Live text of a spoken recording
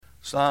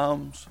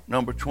Psalms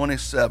number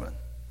 27.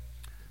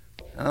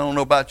 I don't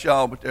know about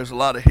y'all, but there's a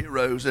lot of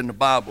heroes in the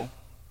Bible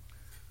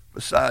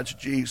besides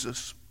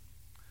Jesus.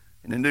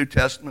 In the New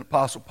Testament,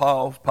 Apostle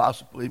Paul,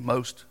 possibly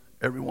most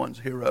everyone's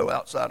hero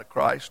outside of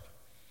Christ.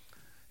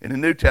 In the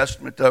New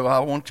Testament, though, I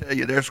want to tell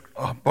you there's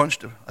a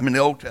bunch of, the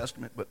Old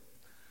Testament, but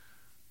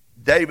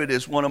David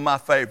is one of my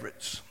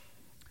favorites.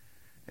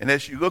 And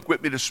as you look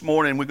with me this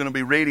morning, we're going to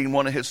be reading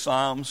one of his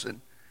Psalms.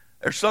 And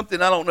there's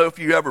something I don't know if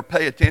you ever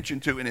pay attention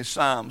to in his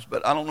Psalms,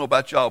 but I don't know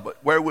about y'all,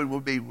 but where would we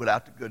be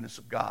without the goodness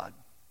of God?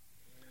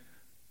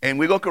 And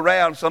we look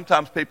around,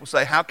 sometimes people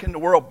say, how can the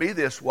world be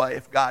this way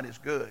if God is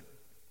good?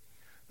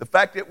 The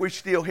fact that we're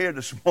still here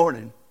this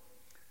morning,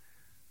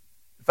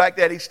 the fact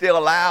that he still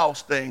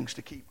allows things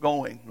to keep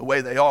going the way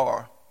they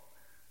are,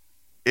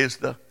 is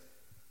the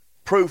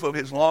proof of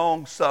his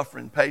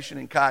long-suffering,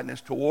 patience, and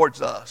kindness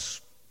towards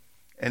us,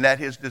 and that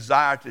his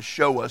desire to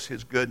show us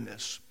his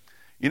goodness.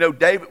 You know,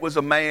 David was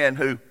a man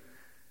who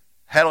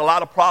had a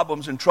lot of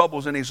problems and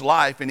troubles in his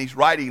life, and he's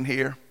writing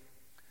here.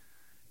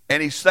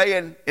 And he's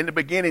saying in the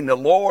beginning, the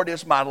Lord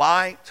is my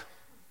light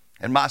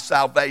and my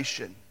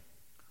salvation.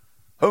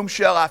 Whom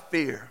shall I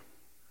fear?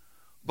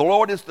 The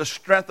Lord is the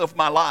strength of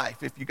my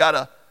life. If you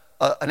got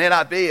an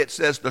NIV, it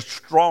says the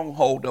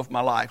stronghold of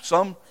my life.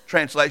 Some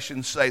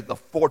translations say the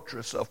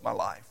fortress of my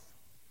life.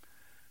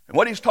 And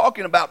what he's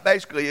talking about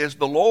basically is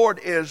the Lord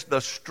is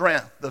the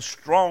strength, the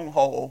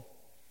stronghold.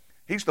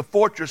 He's the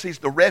fortress, he's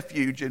the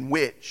refuge in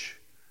which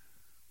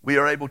we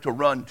are able to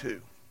run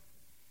to.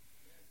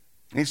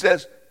 And he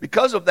says,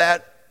 because of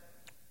that,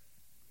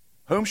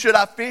 whom should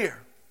I fear?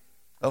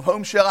 Of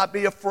whom shall I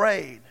be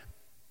afraid?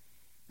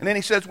 And then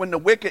he says, when the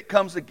wicked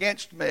comes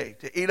against me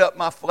to eat up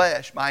my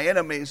flesh, my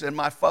enemies and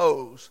my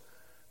foes,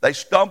 they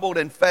stumbled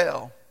and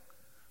fell.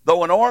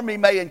 Though an army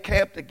may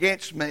encamp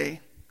against me,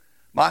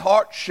 my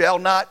heart shall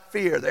not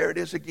fear. There it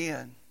is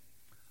again.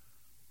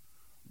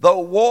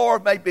 Though war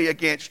may be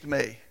against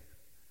me,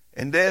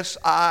 in this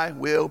I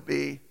will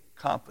be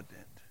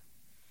confident.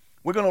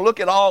 We're going to look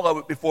at all of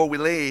it before we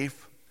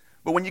leave.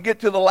 But when you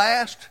get to the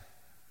last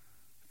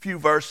few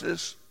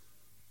verses,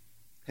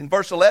 in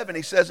verse 11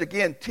 he says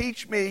again,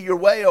 teach me your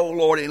way, O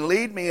Lord, and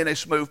lead me in a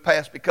smooth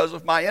path because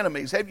of my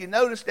enemies. Have you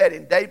noticed that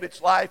in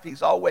David's life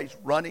he's always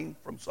running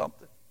from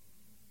something?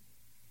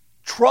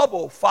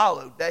 Trouble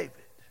followed David.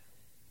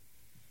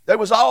 There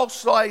was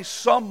also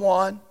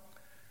someone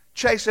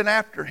chasing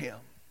after him.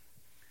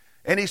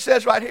 And he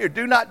says right here,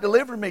 do not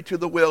deliver me to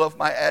the will of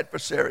my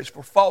adversaries,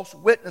 for false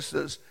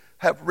witnesses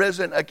have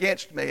risen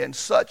against me, and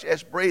such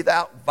as breathe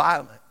out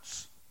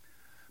violence.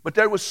 But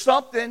there was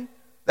something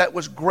that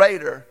was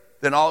greater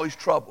than all his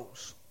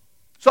troubles.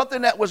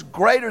 Something that was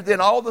greater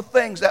than all the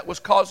things that was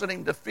causing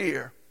him to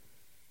fear.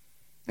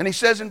 And he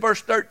says in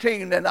verse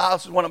 13, and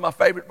this is one of my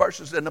favorite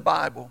verses in the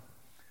Bible.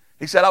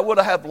 He said, I would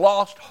have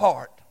lost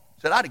heart.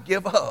 He said, I'd have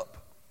give up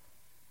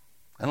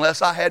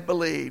unless I had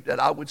believed that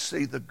I would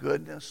see the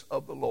goodness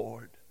of the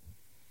Lord.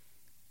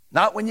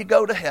 Not when you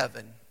go to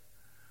heaven,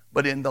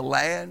 but in the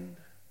land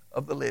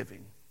of the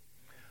living.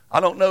 I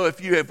don't know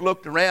if you have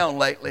looked around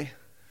lately,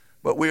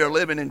 but we are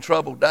living in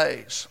troubled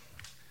days.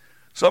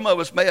 Some of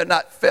us may have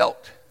not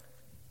felt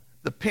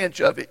the pinch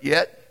of it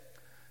yet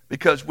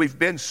because we've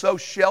been so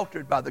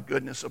sheltered by the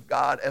goodness of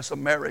God as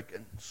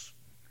Americans.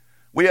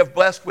 We have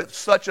blessed with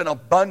such an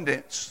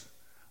abundance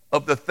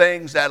of the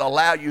things that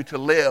allow you to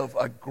live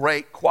a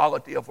great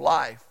quality of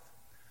life.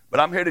 But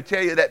I'm here to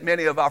tell you that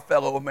many of our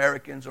fellow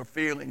Americans are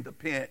feeling the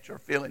pinch or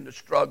feeling the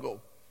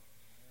struggle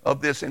of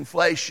this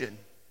inflation.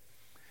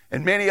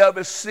 And many of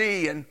us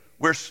see, and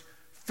we're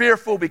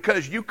fearful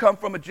because you come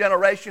from a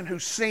generation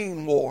who's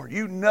seen war.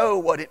 You know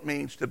what it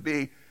means to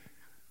be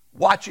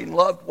watching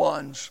loved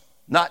ones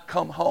not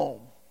come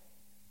home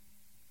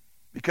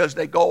because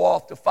they go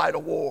off to fight a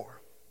war.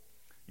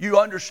 You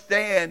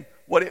understand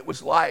what it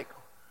was like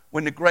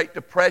when the Great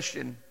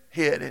Depression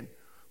hit and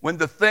when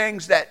the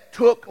things that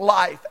took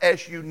life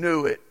as you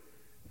knew it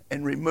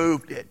and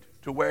removed it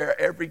to where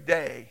every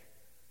day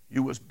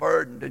you was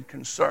burdened and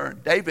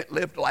concerned. David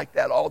lived like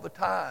that all the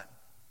time.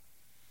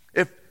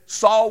 If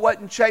Saul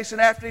wasn't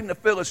chasing after him, the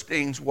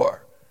Philistines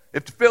were.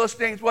 If the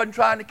Philistines wasn't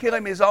trying to kill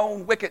him, his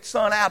own wicked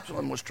son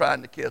Absalom was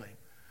trying to kill him.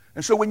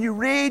 And so when you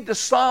read the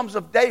Psalms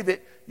of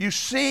David, you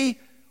see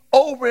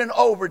over and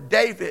over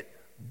David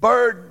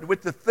burdened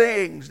with the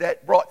things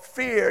that brought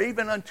fear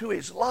even unto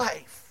his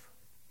life.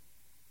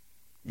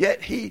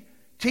 Yet he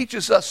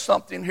teaches us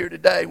something here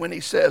today when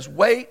he says,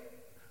 wait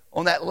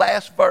on that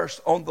last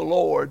verse on the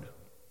Lord.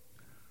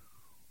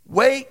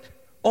 Wait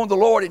on the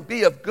Lord and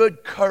be of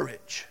good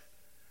courage,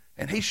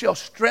 and he shall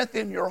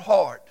strengthen your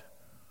heart.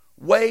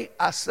 Wait,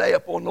 I say,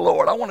 upon the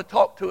Lord. I want to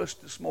talk to us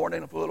this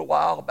morning for a little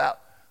while about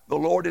the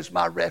Lord is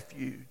my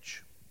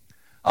refuge.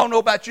 I don't know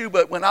about you,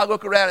 but when I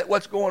look around at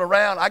what's going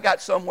around, I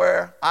got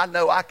somewhere I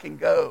know I can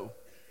go.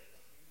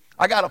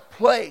 I got a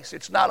place.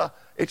 It's not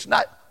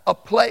a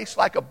place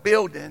like a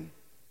building,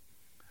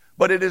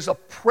 but it is a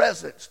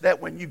presence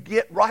that when you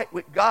get right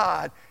with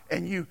God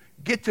and you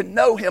get to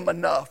know him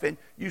enough and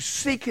you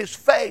seek his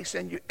face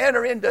and you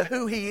enter into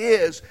who he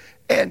is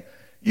and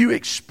you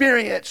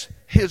experience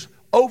his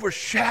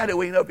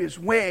overshadowing of his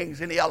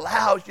wings, and he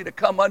allows you to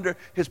come under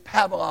his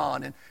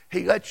pavilion, and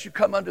he lets you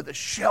come under the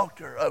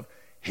shelter of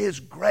his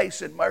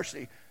grace and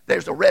mercy.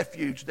 There's a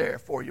refuge there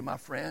for you, my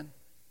friend.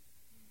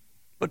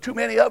 But too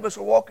many of us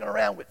are walking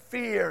around with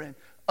fear and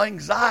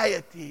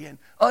anxiety and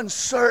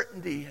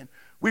uncertainty, and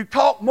we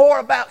talk more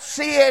about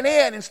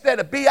CNN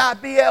instead of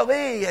Bible,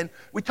 and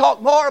we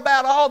talk more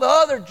about all the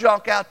other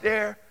junk out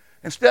there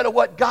instead of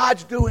what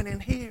God's doing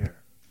in here.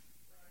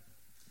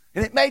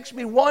 And it makes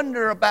me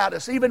wonder about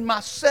us, even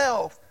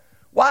myself.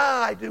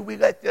 Why do we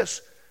let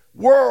this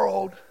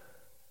world,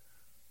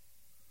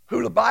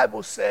 who the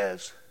Bible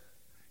says,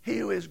 he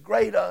who is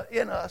greater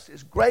in us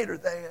is greater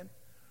than,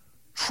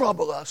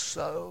 trouble us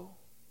so?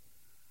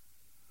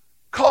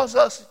 Cause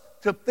us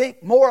to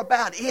think more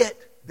about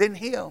it than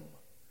him.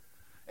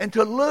 And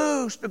to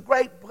lose the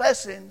great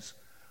blessings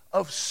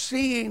of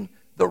seeing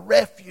the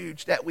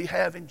refuge that we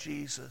have in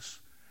Jesus.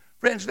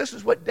 Friends, this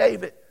is what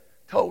David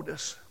told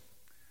us.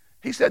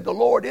 He said, the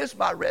Lord is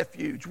my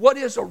refuge. What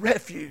is a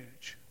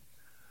refuge?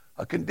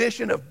 A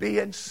condition of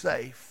being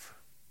safe.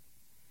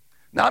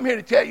 Now, I'm here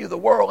to tell you the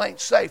world ain't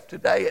safe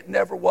today. It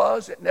never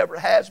was, it never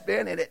has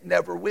been, and it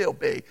never will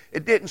be.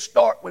 It didn't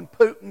start when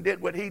Putin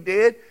did what he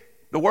did.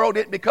 The world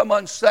didn't become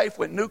unsafe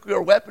when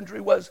nuclear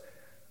weaponry was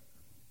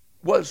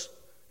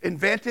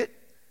invented.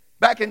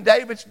 Back in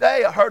David's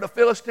day, a herd of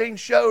Philistines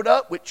showed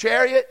up with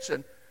chariots,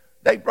 and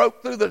they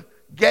broke through the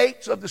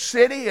gates of the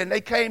city, and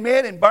they came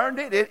in and burned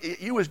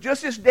it. You was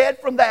just as dead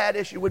from that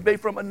as you would be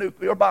from a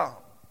nuclear bomb.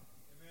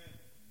 Amen.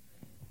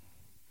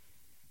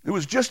 It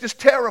was just as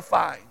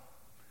terrifying.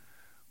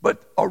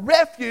 But a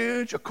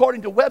refuge,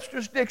 according to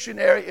Webster's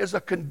dictionary, is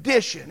a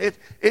condition.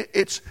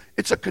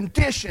 It's a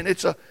condition.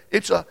 It's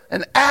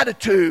an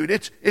attitude.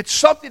 It's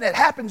something that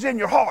happens in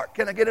your heart.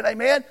 Can I get an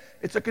amen?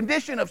 It's a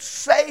condition of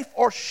safe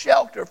or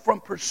shelter from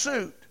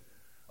pursuit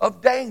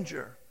of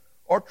danger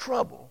or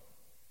trouble.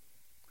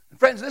 And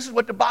friends, this is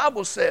what the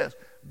Bible says.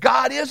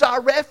 God is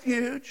our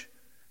refuge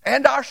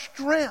and our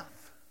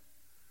strength.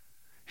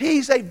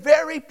 He's a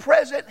very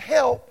present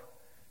help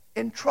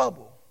in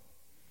trouble.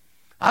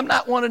 I'm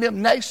not one of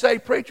them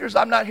naysay preachers.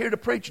 I'm not here to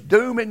preach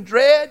doom and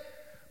dread.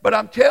 But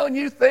I'm telling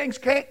you, things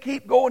can't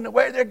keep going the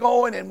way they're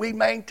going, and we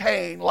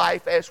maintain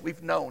life as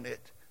we've known it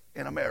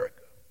in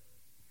America.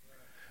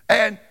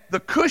 And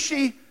the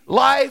cushy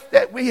life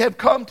that we have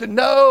come to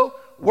know,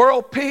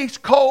 world peace,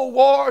 cold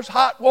wars,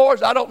 hot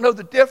wars, I don't know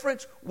the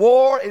difference.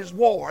 War is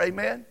war,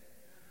 amen?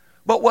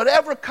 But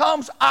whatever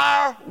comes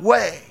our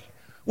way,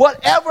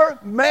 whatever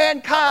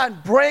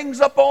mankind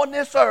brings up on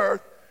this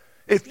earth,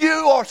 if you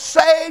are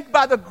saved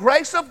by the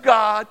grace of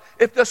God,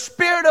 if the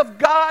Spirit of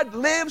God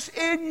lives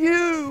in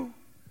you,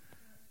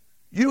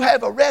 you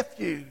have a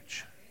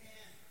refuge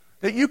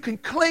that you can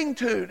cling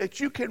to, that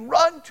you can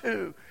run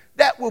to,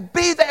 that will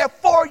be there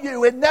for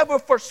you and never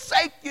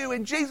forsake you.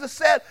 And Jesus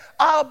said,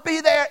 I'll be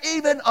there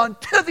even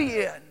unto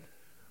the end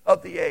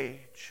of the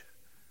age.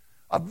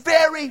 A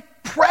very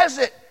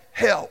present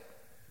help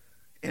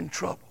in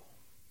trouble.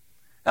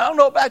 I don't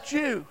know about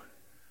you.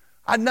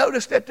 I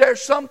notice that there's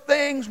some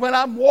things when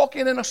I'm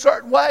walking in a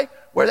certain way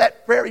where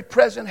that very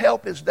present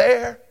help is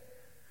there,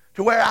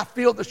 to where I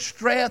feel the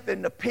strength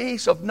and the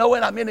peace of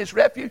knowing I'm in his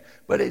refuge.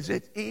 But is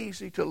it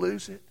easy to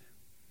lose it?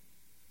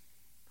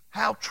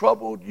 How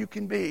troubled you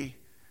can be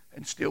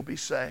and still be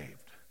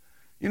saved.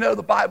 You know,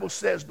 the Bible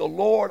says the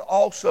Lord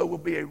also will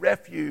be a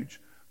refuge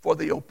for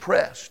the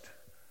oppressed,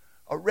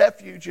 a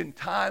refuge in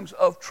times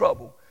of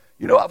trouble.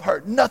 You know, I've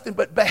heard nothing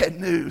but bad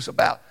news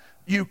about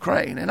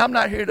Ukraine, and I'm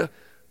not here to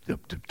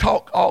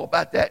talk all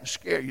about that and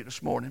scare you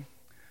this morning.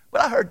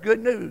 But I heard good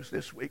news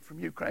this week from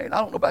Ukraine.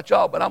 I don't know about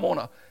y'all, but I'm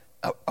on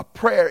a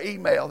prayer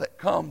email that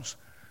comes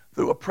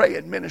through a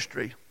praying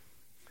ministry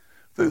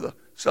through the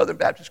Southern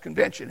Baptist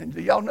Convention. And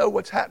do y'all know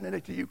what's happening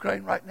to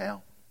Ukraine right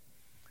now?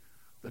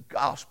 The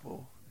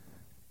gospel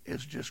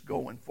is just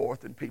going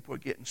forth, and people are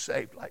getting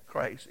saved like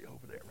crazy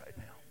over there right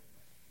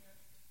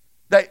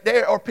now.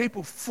 There are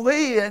people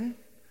fleeing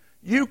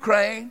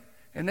Ukraine,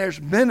 and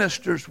there's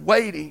ministers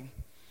waiting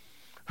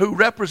who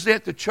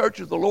represent the church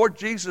of the Lord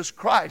Jesus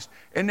Christ.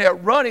 And they're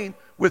running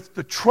with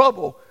the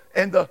trouble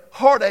and the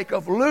heartache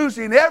of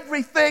losing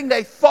everything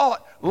they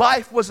thought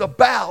life was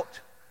about,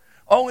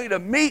 only to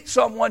meet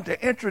someone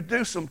to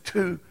introduce them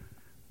to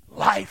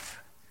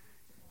life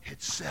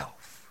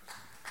itself,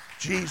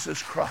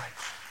 Jesus Christ.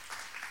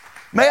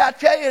 May I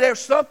tell you, there's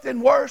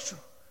something worse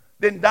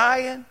than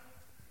dying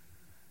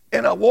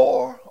in a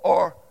war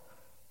or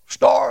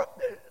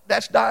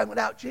that's dying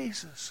without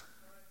Jesus.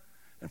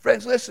 And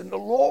friends, listen, the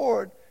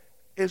Lord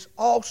is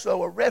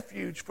also a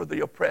refuge for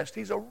the oppressed.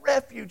 He's a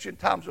refuge in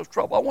times of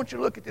trouble. I want you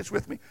to look at this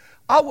with me.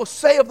 I will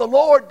say of the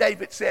Lord,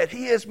 David said,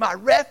 He is my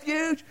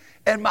refuge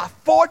and my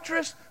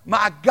fortress,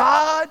 my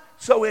God,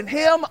 so in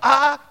Him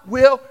I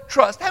will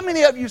trust. How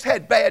many of you have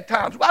had bad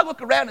times? Well, I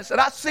look around and said,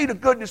 I see the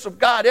goodness of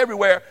God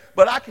everywhere,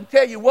 but I can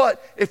tell you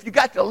what, if you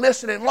got to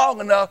listen in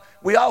long enough,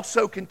 we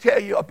also can tell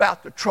you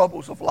about the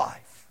troubles of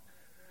life.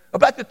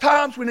 about the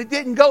times when it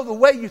didn't go the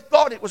way you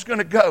thought it was going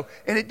to go,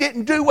 and it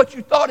didn't do what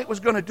you thought it was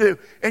going to do,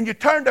 and you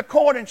turned a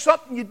corner and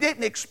something you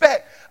didn't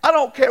expect. I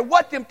don't care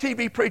what them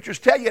TV preachers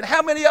tell you and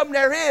how many of them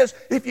there is.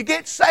 If you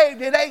get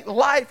saved, it ain't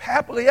life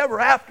happily ever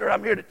after.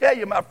 I'm here to tell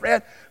you, my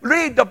friend.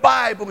 Read the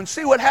Bible and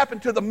see what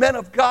happened to the men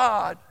of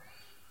God.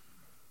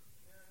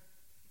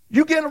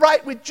 You get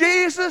right with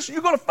Jesus,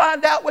 you're going to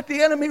find out what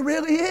the enemy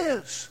really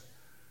is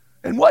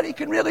and what he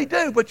can really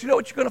do. But you know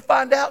what you're going to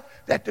find out?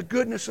 That the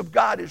goodness of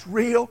God is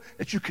real,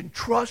 that you can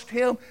trust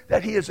him,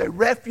 that he is a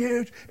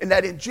refuge, and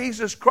that in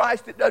Jesus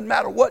Christ it doesn't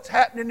matter what's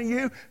happening to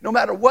you, no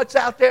matter what's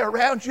out there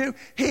around you,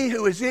 he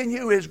who is in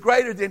you is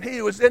greater than he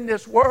who is in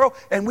this world,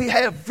 and we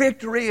have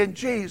victory in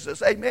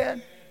Jesus.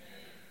 Amen?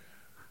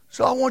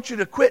 So I want you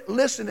to quit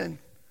listening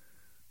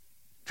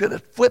to the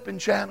flipping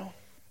channel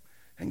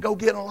and go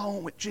get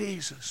along with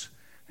Jesus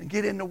and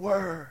get in the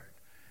Word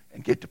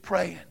and get to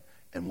praying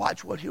and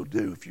watch what he'll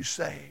do if you're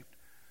saved.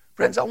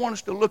 Friends, I want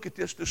us to look at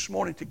this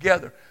morning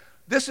together.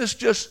 This is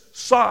just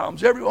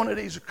Psalms. Every one of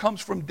these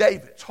comes from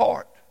David's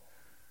heart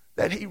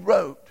that he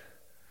wrote.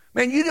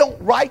 Man, you don't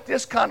write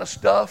this kind of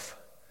stuff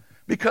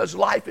because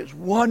life is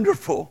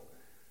wonderful.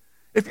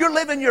 If you're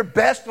living your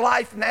best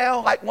life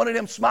now, like one of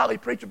them smiley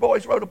preacher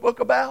boys wrote a book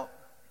about,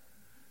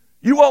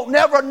 you won't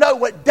never know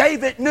what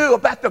David knew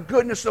about the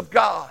goodness of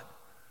God,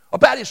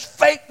 about his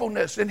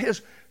faithfulness and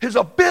his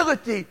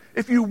ability,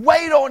 if you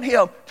wait on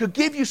him, to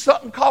give you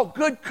something called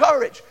good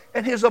courage,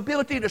 and his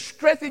ability to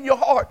strengthen your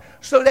heart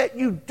so that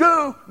you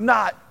do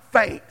not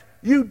faint.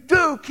 You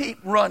do keep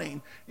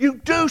running.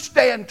 You do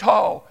stand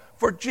tall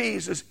for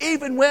Jesus.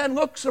 Even when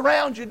looks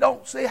around you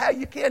don't see how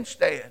you can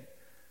stand,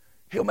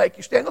 he'll make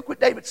you stand. Look what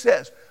David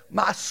says.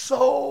 My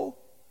soul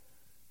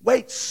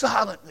waits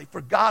silently for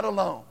God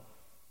alone,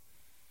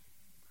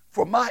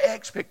 for my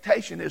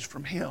expectation is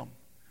from him.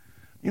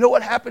 You know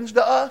what happens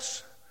to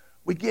us?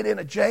 We get in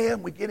a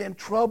jam, we get in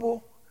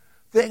trouble,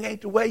 thing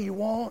ain't the way you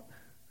want.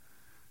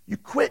 You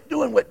quit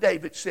doing what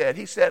David said.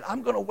 He said,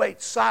 I'm going to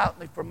wait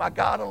silently for my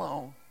God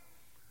alone,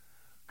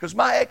 because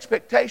my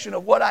expectation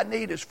of what I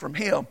need is from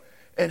him.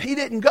 And he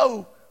didn't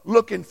go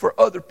looking for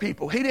other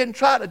people. He didn't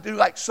try to do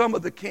like some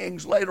of the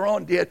kings later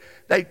on did.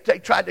 They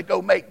tried to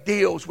go make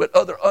deals with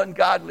other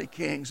ungodly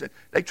kings, and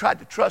they tried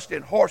to trust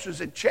in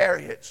horses and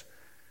chariots.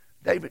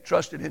 David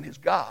trusted in his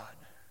God.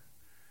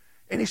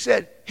 And he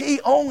said, he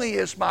only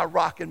is my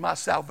rock and my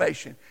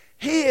salvation.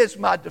 He is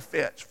my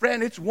defense.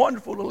 Friend, it's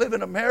wonderful to live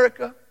in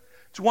America.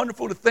 It's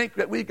wonderful to think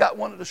that we've got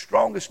one of the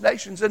strongest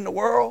nations in the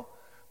world.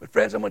 But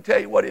friends, I'm going to tell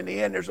you what, in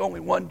the end, there's only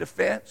one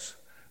defense.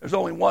 There's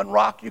only one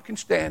rock you can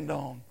stand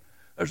on.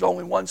 There's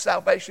only one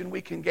salvation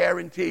we can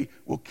guarantee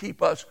will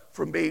keep us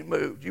from being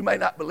moved. You may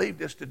not believe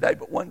this today,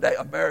 but one day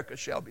America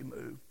shall be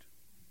moved.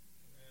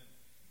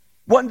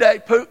 One day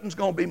Putin's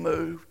going to be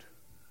moved.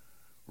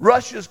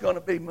 Russia's going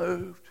to be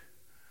moved.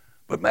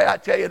 But may I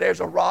tell you, there's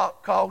a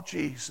rock called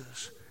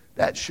Jesus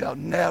that shall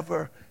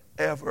never,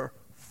 ever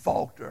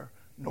falter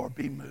nor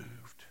be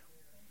moved.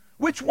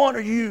 Which one are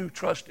you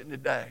trusting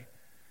today?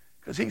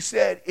 Because he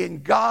said,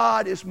 in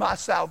God is my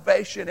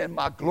salvation and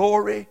my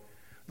glory,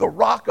 the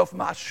rock of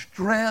my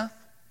strength,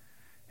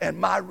 and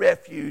my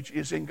refuge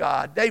is in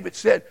God. David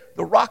said,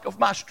 the rock of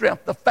my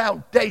strength, the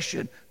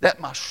foundation that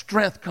my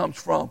strength comes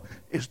from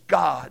is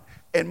God.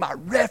 And my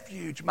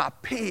refuge, my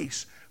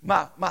peace,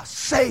 my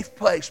safe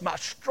place, my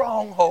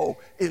stronghold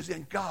is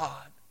in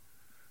God.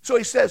 So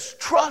he says,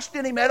 trust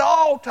in him at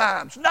all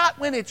times, not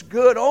when it's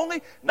good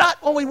only, not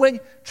only when you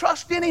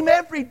trust in him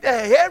every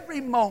day,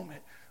 every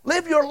moment.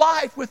 Live your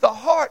life with a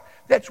heart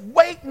that's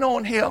waiting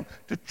on him,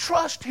 to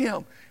trust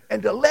him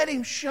and to let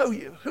him show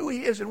you who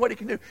he is and what he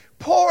can do.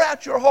 Pour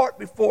out your heart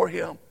before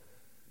him,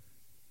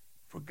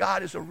 for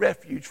God is a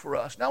refuge for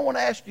us. Now I want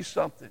to ask you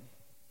something.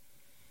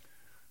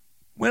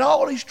 When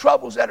all these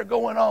troubles that are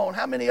going on,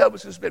 how many of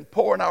us has been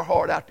pouring our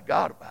heart out to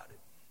God about it?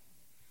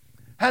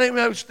 How many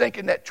of us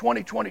thinking that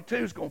 2022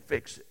 is going to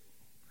fix it?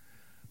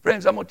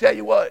 Friends, I'm going to tell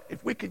you what,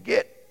 if we could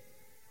get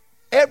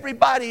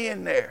everybody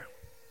in there,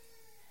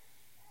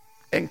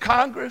 in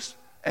Congress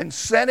and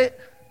Senate,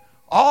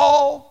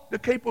 all the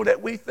people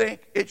that we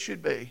think it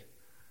should be,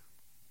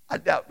 I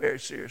doubt very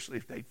seriously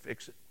if they'd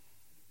fix it.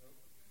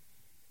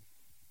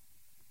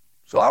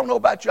 So I don't know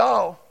about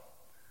y'all.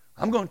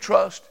 I'm going to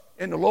trust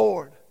in the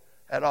Lord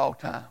at all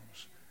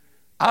times.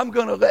 I'm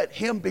going to let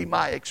him be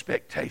my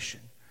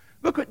expectation.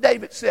 Look what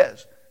David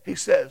says. He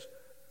says,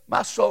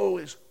 my soul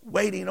is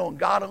waiting on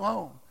God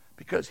alone,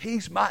 because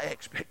he's my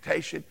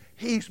expectation.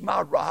 He's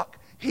my rock.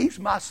 He's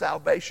my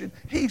salvation.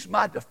 He's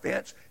my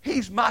defense.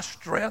 He's my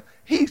strength.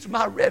 He's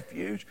my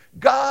refuge.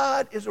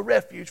 God is a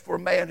refuge for a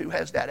man who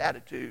has that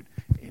attitude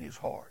in his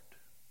heart.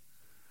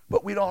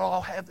 But we don't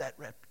all have that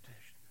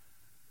reputation.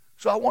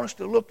 So I want us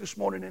to look this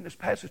morning in this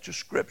passage of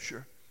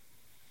Scripture.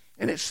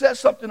 And it says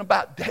something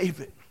about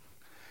David.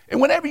 And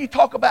whenever you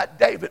talk about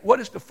David, what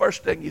is the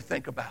first thing you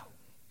think about?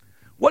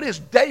 What is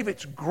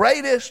David's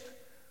greatest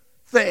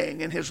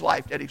thing in his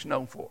life that he's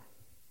known for?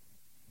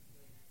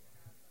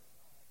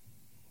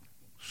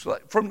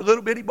 From the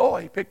little bitty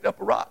boy, he picked up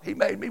a rock. He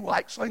made me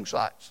like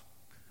slingshots.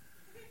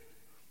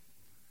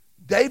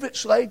 David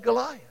slayed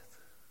Goliath.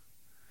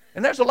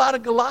 And there's a lot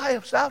of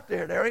Goliaths out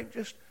there. There ain't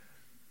just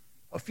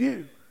a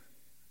few.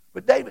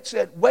 But David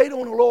said, wait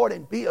on the Lord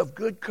and be of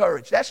good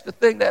courage. That's the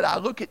thing that I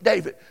look at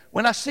David.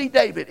 When I see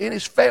David in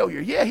his failure,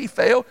 yeah, he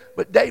failed,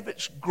 but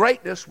David's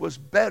greatness was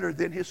better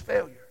than his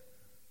failure.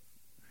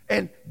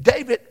 And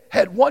David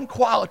had one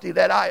quality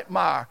that I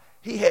admire.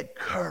 He had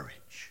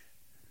courage.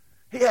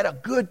 He had a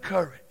good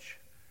courage.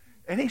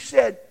 And he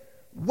said,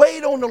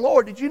 wait on the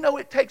Lord. Did you know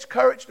it takes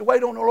courage to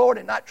wait on the Lord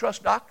and not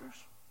trust doctors?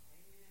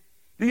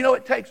 Do you know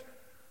it takes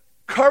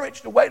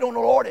courage to wait on the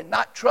Lord and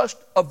not trust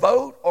a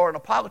vote or a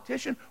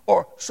politician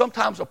or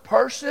sometimes a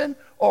person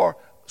or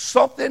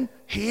something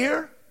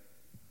here?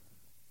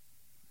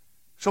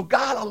 So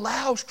God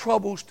allows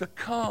troubles to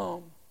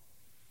come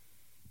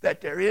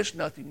that there is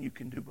nothing you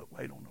can do but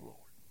wait on the Lord.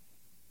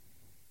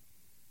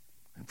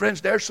 And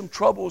friends, there's some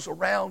troubles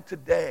around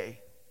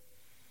today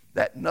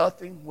that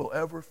nothing will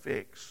ever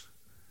fix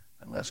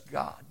unless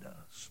God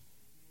does.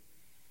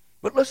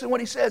 But listen what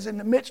he says, in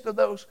the midst of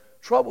those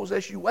troubles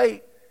as you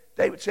wait,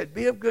 David said,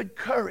 be of good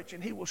courage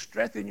and he will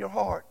strengthen your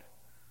heart.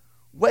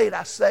 Wait,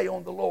 I say,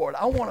 on the Lord.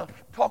 I want to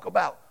talk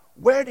about,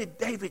 where did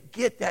David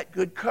get that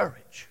good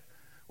courage?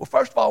 Well,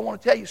 first of all, I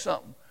want to tell you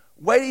something.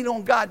 Waiting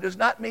on God does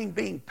not mean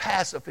being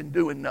passive and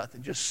doing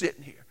nothing, just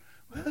sitting here.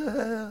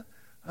 Well,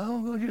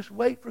 I'm going to just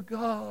wait for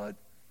God.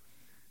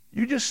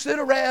 You just sit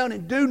around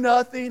and do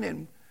nothing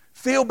and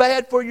feel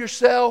bad for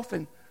yourself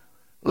and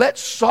let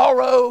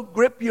sorrow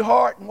grip your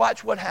heart and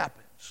watch what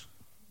happens.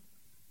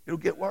 It'll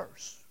get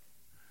worse.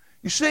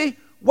 You see,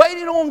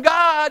 waiting on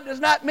God does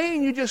not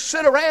mean you just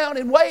sit around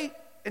and wait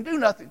and do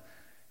nothing.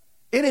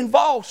 It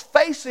involves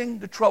facing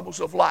the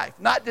troubles of life,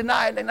 not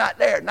denying they're not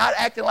there, not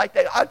acting like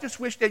I just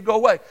wish they'd go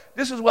away.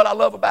 This is what I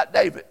love about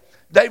David.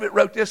 David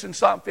wrote this in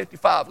Psalm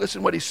 55.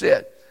 Listen what he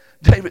said.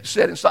 David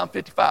said in Psalm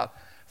 55,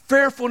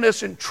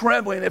 fearfulness and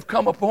trembling have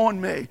come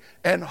upon me,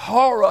 and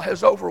horror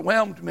has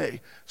overwhelmed me.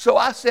 So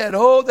I said,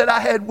 oh, that I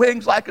had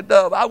wings like a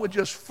dove. I would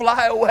just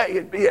fly away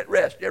and be at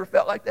rest. You ever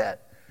felt like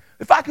that?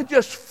 If I could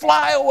just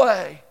fly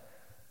away.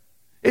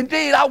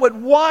 Indeed, I would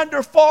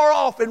wander far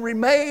off and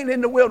remain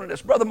in the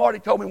wilderness. Brother Marty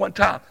told me one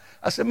time.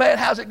 I said, man,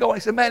 how's it going?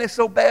 He said, man, it's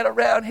so bad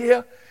around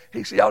here.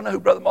 He said, y'all know who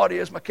Brother Marty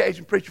is, my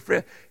Cajun preacher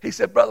friend. He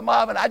said, Brother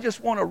Marvin, I just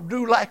want to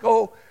do like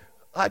old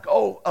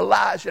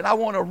Elijah. And I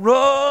want to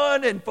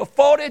run and for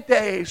 40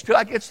 days till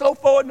I get so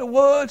far in the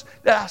woods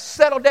that I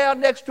settle down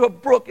next to a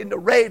brook and the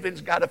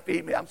ravens got to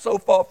feed me. I'm so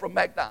far from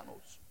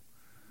McDonald's.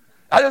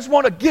 I just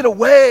want to get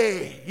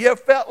away. You ever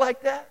felt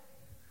like that?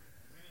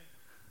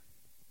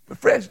 But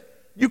friends,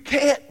 you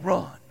can't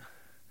run.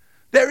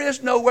 There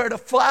is nowhere to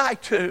fly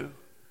to.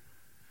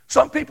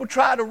 Some people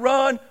try to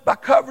run by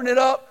covering it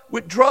up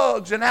with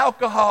drugs and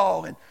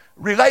alcohol and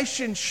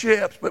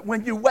relationships, but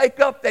when you wake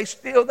up, they're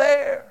still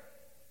there.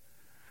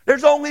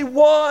 There's only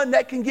one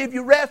that can give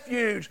you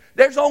refuge.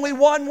 There's only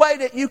one way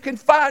that you can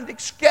find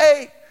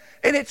escape,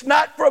 and it's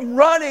not from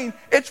running,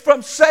 it's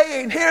from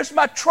saying, here's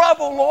my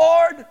trouble,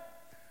 Lord.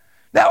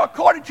 Now,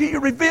 according to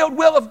your revealed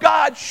will of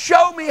God,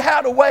 show me how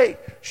to wait.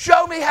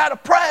 Show me how to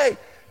pray.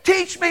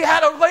 Teach me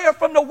how to live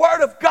from the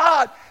Word of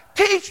God.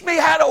 Teach me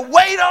how to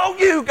wait on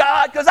you,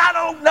 God, because I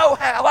don't know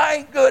how. I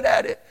ain't good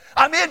at it.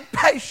 I'm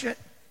impatient.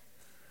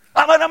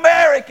 I'm an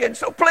American,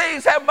 so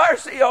please have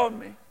mercy on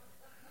me.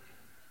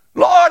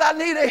 Lord, I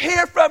need to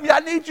hear from you.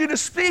 I need you to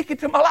speak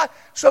into my life.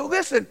 So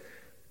listen,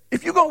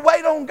 if you're going to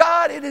wait on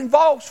God, it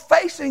involves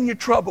facing your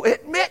trouble,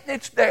 admitting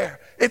it's there.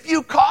 If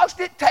you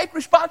caused it, take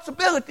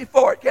responsibility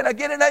for it. Can I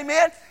get an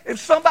amen? If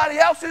somebody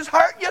else has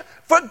hurt you,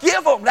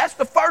 forgive them. That's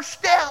the first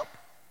step.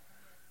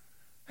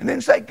 And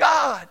then say,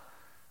 God,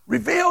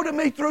 reveal to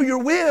me through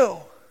your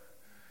will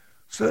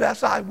so that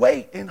as I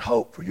wait in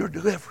hope for your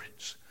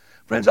deliverance.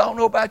 Friends, I don't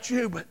know about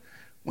you, but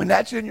when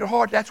that's in your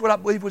heart, that's what I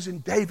believe was in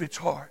David's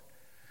heart.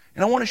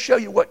 And I want to show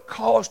you what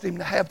caused him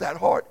to have that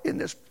heart in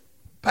this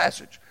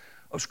passage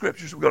of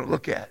scriptures we're going to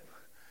look at.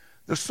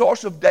 The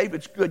source of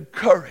David's good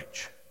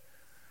courage,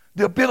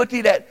 the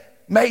ability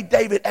that made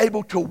David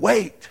able to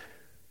wait,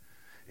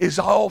 is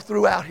all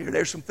throughout here.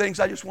 There's some things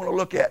I just want to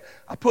look at.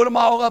 I put them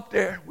all up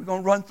there. We're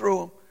going to run through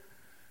them.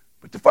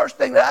 But the first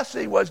thing that I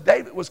see was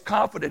David was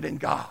confident in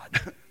God.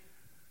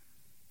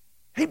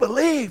 He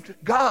believed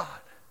God.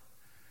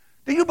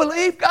 Do you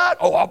believe God?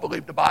 Oh, I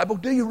believe the Bible.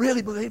 Do you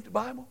really believe the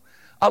Bible?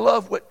 I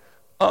love what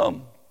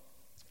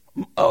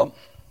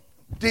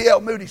D.L.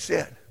 Moody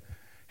said.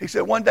 He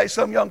said one day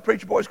some young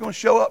preacher boy is going to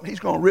show up and he's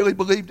going to really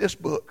believe this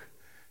book.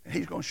 And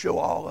he's going to show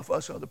all of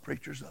us other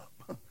preachers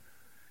up.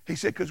 He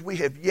said, because we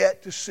have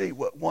yet to see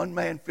what one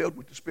man filled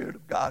with the Spirit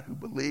of God who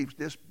believes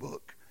this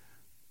book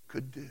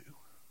could do.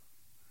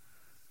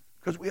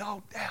 Because we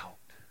all doubt.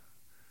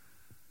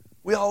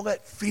 We all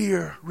let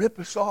fear rip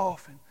us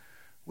off, and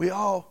we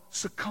all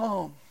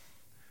succumb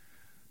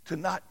to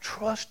not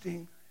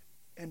trusting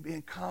and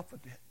being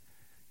confident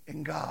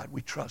in God.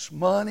 We trust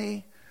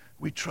money,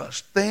 we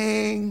trust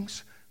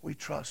things, we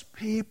trust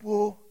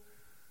people,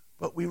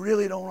 but we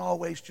really don't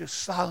always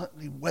just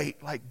silently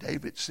wait, like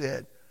David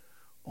said,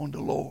 on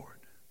the Lord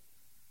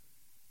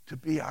to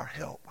be our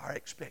help, our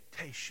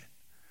expectation.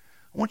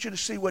 I want you to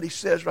see what he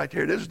says right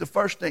here. This is the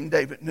first thing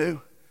David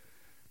knew.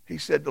 He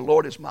said, the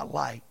Lord is my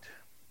light.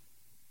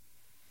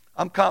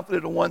 I'm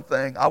confident of one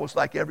thing. I was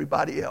like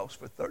everybody else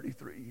for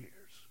 33 years.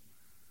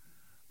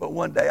 But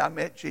one day I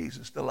met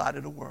Jesus, the light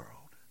of the world.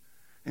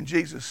 And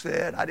Jesus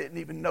said, I didn't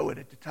even know it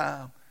at the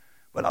time,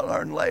 but I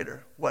learned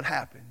later what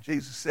happened.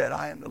 Jesus said,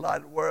 I am the light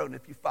of the world, and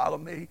if you follow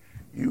me,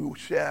 you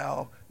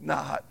shall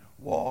not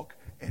walk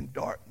in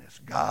darkness.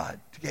 God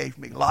gave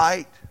me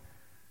light.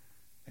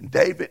 And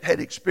David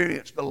had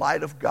experienced the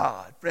light of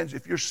God. Friends,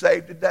 if you're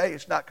saved today,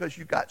 it's not because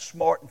you got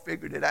smart and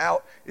figured it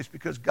out. It's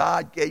because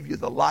God gave you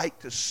the light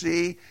to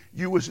see.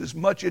 You was as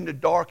much in the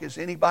dark as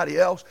anybody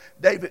else.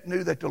 David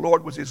knew that the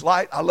Lord was his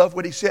light. I love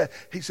what he said.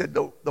 He said,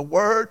 the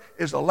word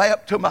is a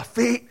lamp to my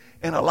feet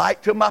and a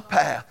light to my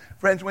path.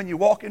 Friends, when you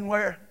walk in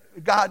where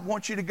God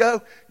wants you to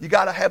go, you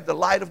got to have the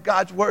light of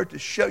God's word to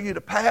show you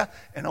the path.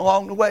 And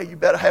along the way, you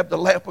better have the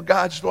lamp of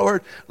God's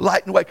word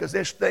lighting the way, because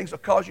there's things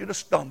that cause you to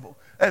stumble.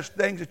 There's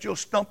things that you'll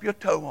stump your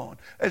toe on.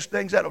 There's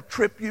things that'll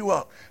trip you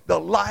up. The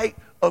light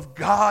of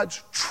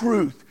God's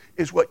truth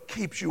is what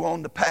keeps you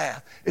on the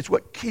path. It's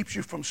what keeps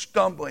you from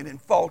stumbling and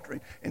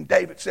faltering. And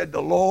David said,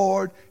 the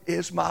Lord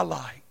is my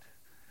light.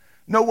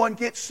 No one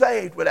gets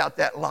saved without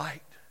that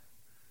light.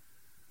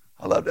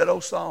 I love that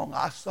old song.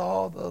 I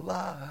saw the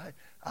light.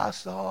 I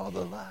saw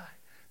the light.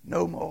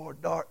 No more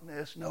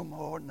darkness, no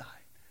more night.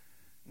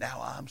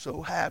 Now I'm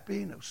so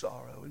happy, no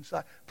sorrow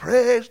inside.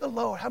 Praise the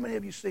Lord. How many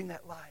of you sing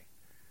that light?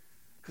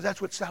 Because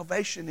that's what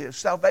salvation is.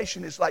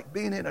 Salvation is like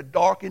being in a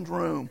darkened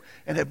room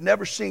and have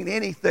never seen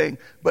anything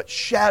but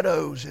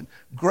shadows and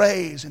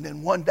grays. And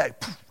then one day,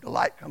 poof, the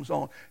light comes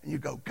on and you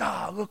go,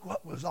 God, look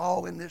what was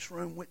all in this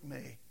room with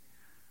me.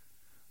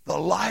 The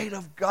light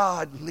of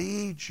God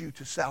leads you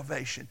to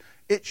salvation.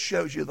 It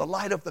shows you the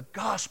light of the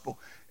gospel.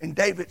 And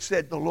David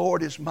said, the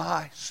Lord is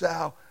my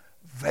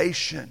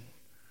salvation.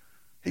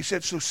 He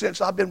said, so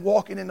since I've been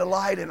walking in the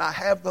light and I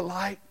have the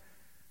light,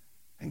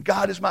 and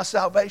God is my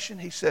salvation,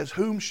 he says,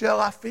 whom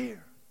shall I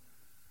fear?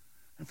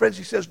 And friends,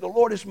 he says, the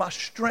Lord is my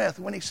strength.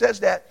 When he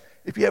says that,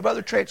 if you have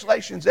other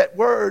translations, that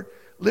word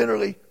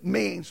literally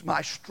means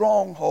my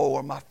stronghold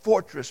or my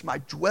fortress, my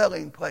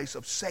dwelling place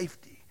of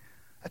safety.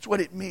 That's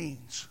what it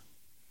means.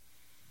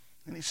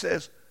 And he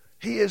says,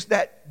 he is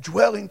that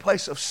dwelling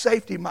place of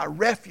safety, my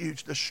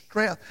refuge, the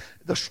strength,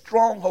 the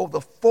stronghold,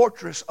 the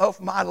fortress of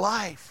my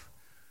life.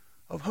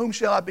 Of whom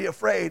shall I be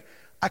afraid?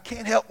 I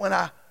can't help when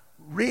I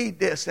read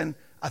this and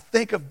I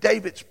think of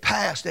David's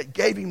past that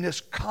gave him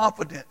this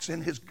confidence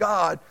in his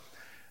God.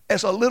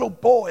 As a little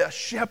boy, a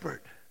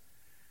shepherd,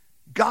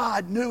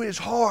 God knew his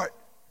heart.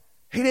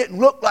 He didn't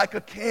look like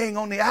a king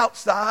on the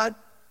outside.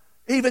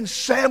 Even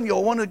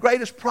Samuel, one of the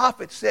greatest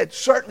prophets, said,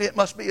 certainly it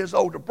must be his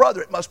older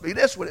brother. It must be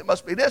this one. It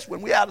must be this one.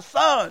 We out of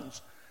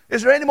sons.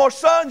 Is there any more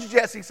sons,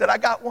 Jesse? Said, I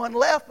got one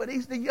left, but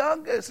he's the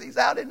youngest. He's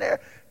out in there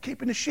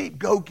keeping the sheep.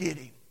 Go get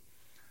him.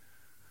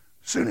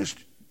 As soon as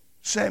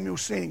Samuel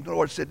seen him, the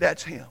Lord said,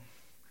 that's him.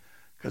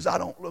 Because I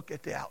don't look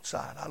at the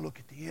outside. I look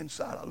at the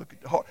inside. I look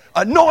at the heart.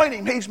 Anoint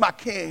him. He's my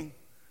king.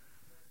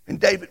 And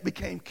David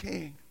became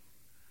king.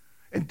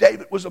 And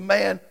David was a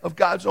man of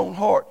God's own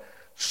heart.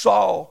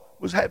 Saul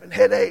was having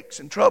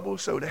headaches and trouble.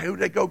 So who did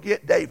they go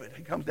get? David.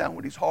 He comes down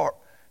with his harp.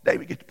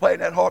 David gets to play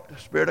that harp. The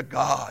Spirit of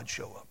God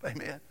show up.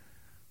 Amen.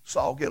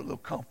 Saul get a little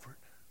comfort.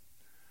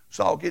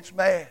 Saul gets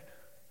mad.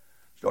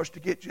 Starts to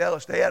get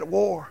jealous. They had a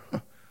war.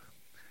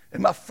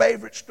 And my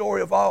favorite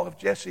story of all of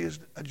Jesse is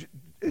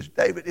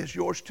David, is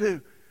yours too.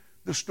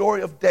 The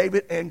story of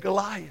David and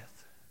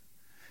Goliath.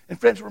 And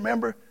friends,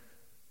 remember,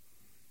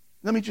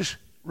 let me just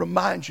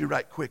remind you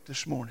right quick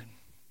this morning.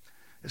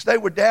 As they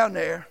were down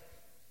there,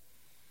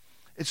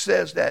 it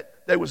says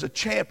that there was a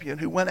champion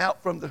who went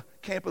out from the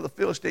camp of the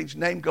Philistines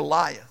named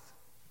Goliath.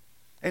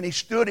 And he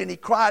stood and he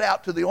cried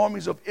out to the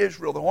armies of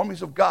Israel, the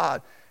armies of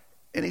God.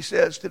 And he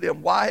says to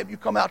them, why have you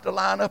come out to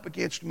line up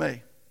against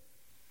me?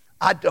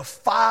 I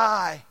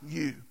defy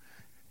you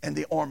and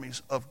the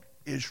armies of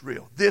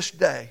Israel. This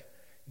day,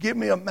 give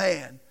me a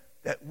man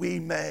that we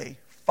may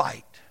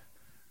fight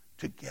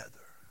together.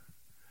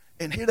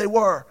 And here they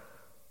were,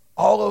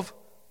 all of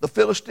the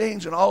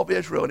Philistines and all of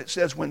Israel. And it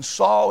says, when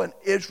Saul and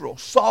Israel,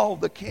 Saul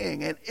the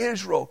king and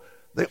Israel,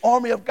 the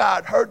army of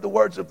God, heard the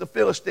words of the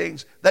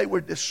Philistines, they were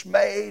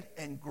dismayed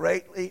and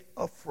greatly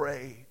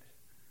afraid.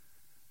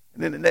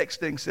 And then the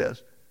next thing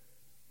says,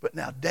 but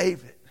now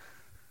David,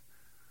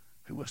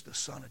 who was the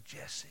son of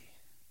Jesse,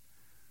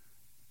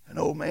 an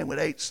old man with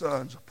 8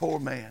 sons, a poor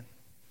man,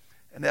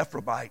 an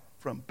Ephraimite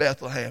from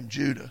Bethlehem,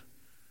 Judah.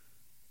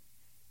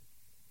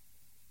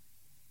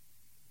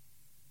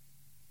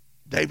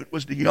 David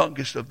was the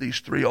youngest of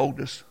these 3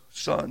 oldest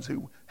sons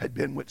who had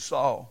been with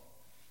Saul.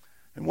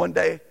 And one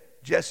day,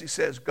 Jesse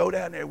says, go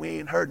down there. We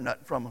ain't heard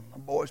nothing from them. My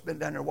boy's been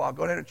down there a while.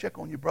 Go down and check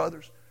on your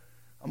brothers.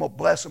 I'm going to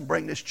bless them,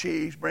 bring this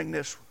cheese, bring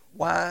this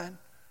wine,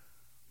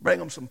 bring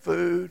them some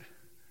food,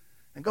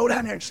 and go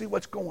down there and see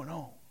what's going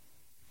on.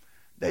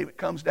 David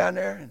comes down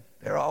there, and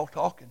they're all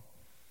talking.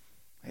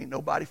 Ain't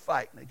nobody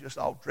fighting. They just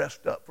all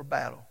dressed up for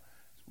battle.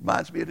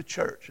 Reminds me of the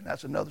church, and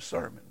that's another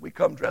sermon. We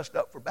come dressed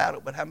up for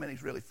battle, but how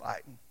many's really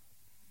fighting?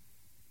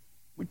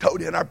 We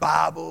told in our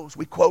Bibles,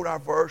 we quote our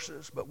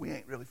verses, but we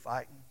ain't really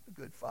fighting a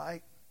good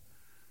fight.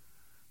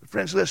 But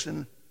friends,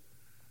 listen,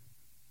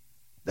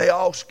 they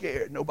all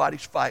scared.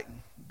 Nobody's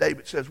fighting.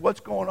 David says, what's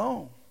going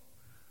on?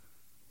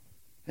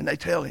 And they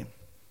tell him,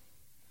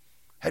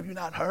 have you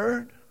not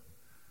heard?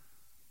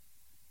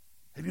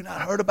 Have you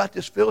not heard about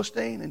this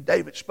Philistine? And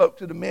David spoke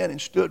to the men and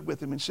stood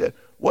with him and said,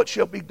 what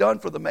shall be done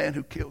for the man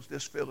who kills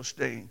this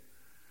Philistine?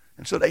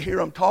 And so they hear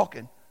him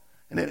talking.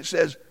 And then it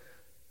says,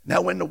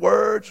 now when the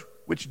words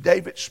which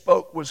David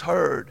spoke was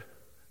heard,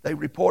 they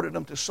reported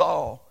them to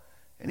Saul,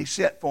 and he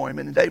sent for him.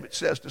 And David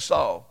says to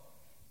Saul,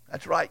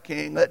 that's right,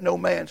 king, let no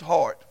man's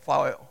heart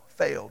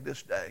fail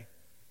this day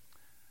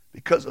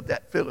because of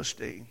that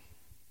Philistine.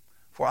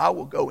 For I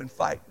will go and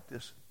fight with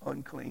this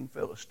unclean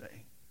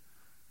Philistine.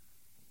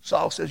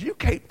 Saul says, you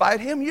can't fight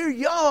him. You're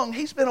young.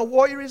 He's been a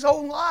warrior his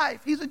whole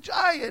life. He's a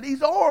giant.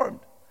 He's armed.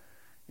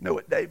 You know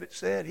what David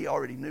said? He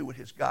already knew what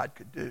his God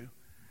could do.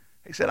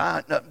 He said, I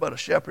ain't nothing but a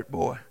shepherd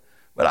boy,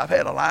 but I've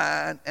had a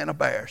lion and a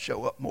bear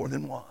show up more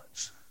than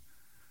once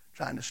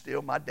trying to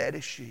steal my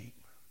daddy's sheep.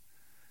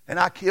 And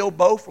I killed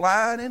both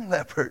lion and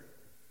leopard.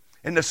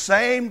 And the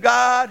same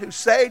God who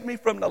saved me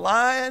from the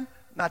lion,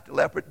 not the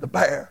leopard, the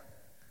bear,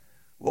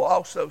 will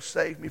also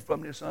save me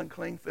from this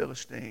unclean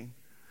Philistine.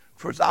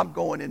 For I'm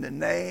going in the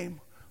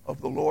name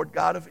of the Lord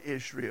God of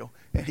Israel.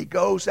 And he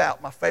goes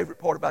out. My favorite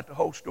part about the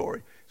whole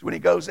story is when he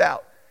goes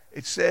out,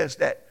 it says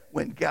that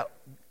when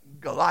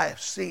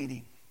Goliath seen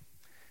him,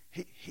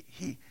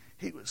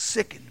 he was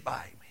sickened by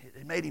him.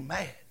 It made him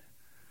mad.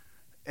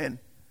 And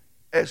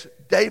as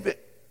David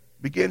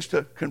begins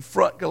to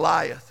confront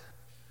Goliath,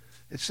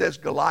 it says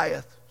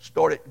Goliath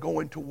started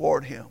going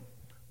toward him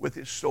with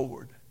his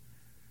sword.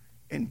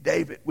 And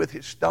David, with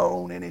his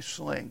stone and his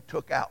sling,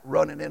 took out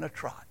running in a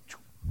trot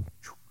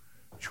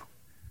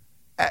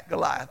at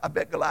Goliath. I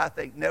bet Goliath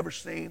ain't never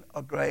seen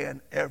a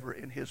man ever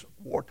in his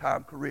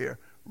wartime career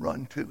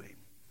run to him.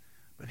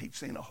 But he'd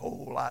seen a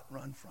whole lot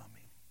run from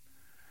him.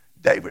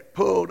 David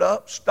pulled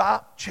up,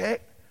 stopped,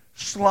 checked,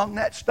 slung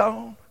that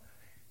stone,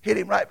 hit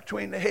him right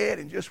between the head,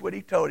 and just what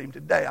he told him,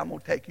 today I'm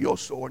going to take your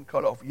sword and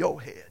cut off your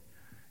head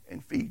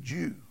and feed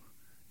you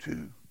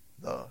to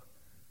the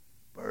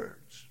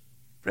birds.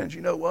 Friends,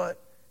 you know what?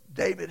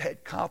 David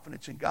had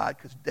confidence in God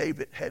because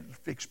David had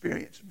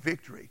experienced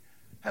victory.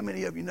 How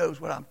many of you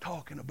knows what I'm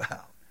talking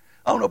about?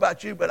 I don't know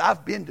about you, but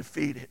I've been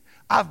defeated.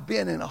 I've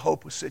been in a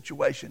hopeless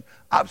situation.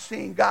 I've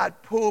seen God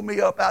pull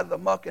me up out of the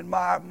muck and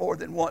mire more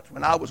than once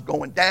when I was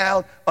going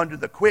down under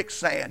the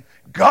quicksand.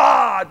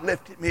 God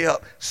lifted me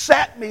up,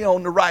 sat me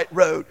on the right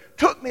road,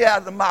 took me out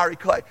of the miry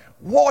clay,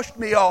 washed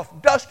me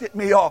off, dusted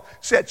me off,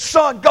 said,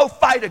 son, go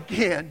fight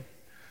again.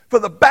 For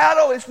the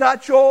battle is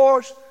not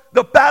yours.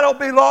 The battle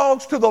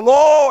belongs to the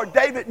Lord.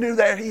 David knew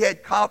that he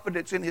had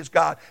confidence in his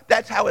God.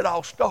 That's how it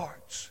all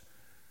starts.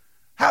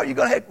 How are you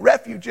going to have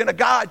refuge in a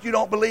God you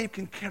don't believe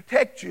can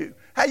protect you?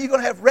 How are you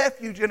going to have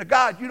refuge in a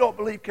God you don't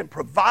believe can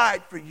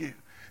provide for you?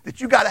 That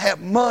you got to have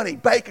money,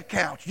 bank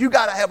accounts. You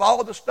got to have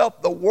all the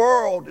stuff the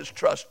world is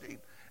trusting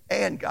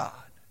and God.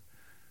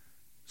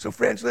 So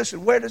friends,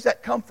 listen, where does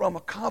that come from?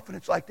 A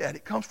confidence like that.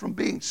 It comes from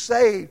being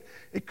saved.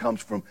 It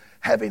comes from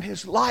having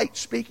his light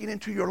speaking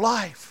into your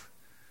life.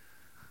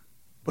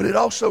 But it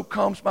also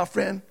comes, my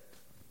friend,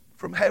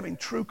 from having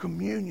true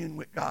communion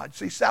with God.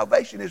 See,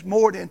 salvation is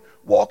more than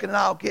walking an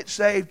aisle, get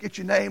saved, get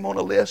your name on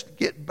a list,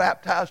 get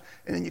baptized,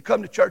 and then you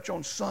come to church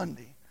on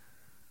Sunday.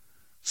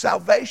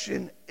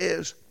 Salvation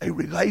is a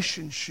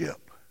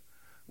relationship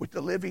with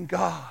the living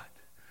God,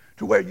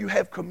 to where you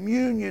have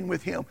communion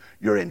with him.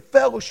 You're in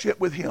fellowship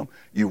with him.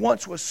 You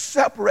once was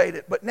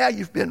separated, but now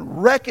you've been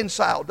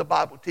reconciled, the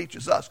Bible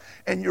teaches us,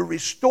 and you're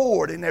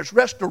restored, and there's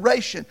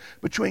restoration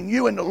between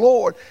you and the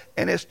Lord.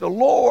 And as the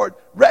Lord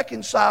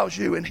reconciles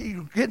you and he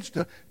begins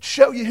to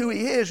show you who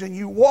he is, and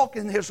you walk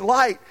in his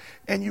light,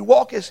 and you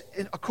walk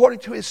according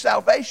to his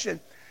salvation,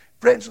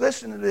 friends,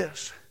 listen to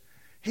this.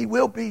 He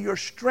will be your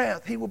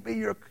strength. He will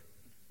be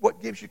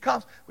what gives you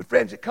confidence. But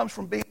friends, it comes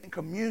from being in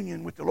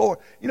communion with the Lord.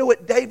 You know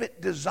what David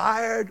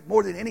desired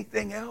more than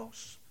anything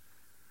else?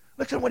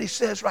 Look at what he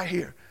says right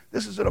here.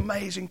 This is an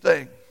amazing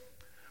thing.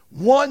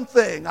 One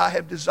thing I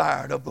have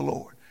desired of the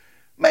Lord.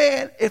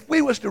 Man, if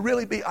we was to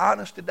really be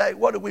honest today,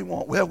 what do we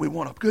want? Well, we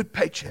want a good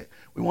paycheck.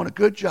 We want a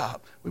good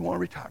job. We want a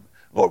retirement.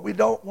 Lord, we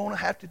don't want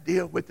to have to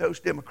deal with those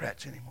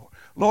Democrats anymore.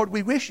 Lord,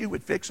 we wish you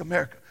would fix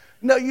America.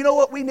 No, you know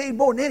what we need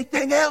more than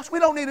anything else? We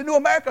don't need a new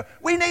America.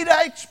 We need to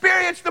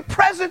experience the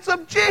presence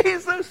of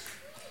Jesus.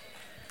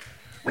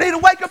 We need to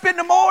wake up in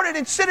the morning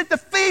and sit at the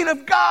feet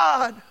of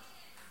God.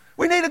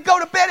 We need to go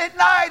to bed at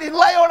night and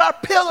lay on our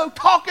pillow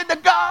talking to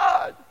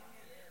God,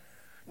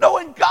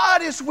 knowing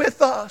God is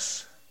with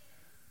us.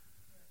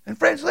 And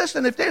friends,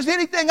 listen, if there's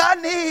anything I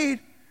need,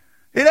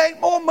 it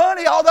ain't more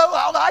money, although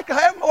I like to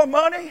have more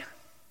money.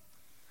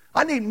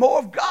 I need more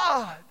of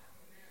God.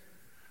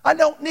 I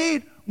don't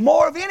need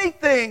more of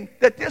anything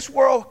that this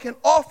world can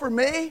offer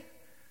me.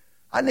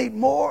 I need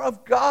more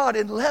of God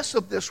and less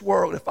of this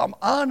world, if I'm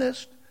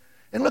honest.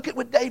 And look at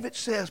what David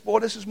says. Boy,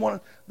 this is one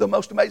of the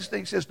most amazing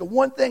things. He says, the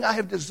one thing I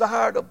have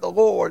desired of the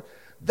Lord,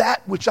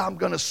 that which I'm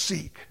going to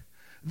seek,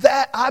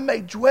 that I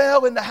may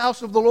dwell in the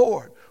house of the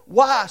Lord.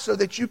 Why? So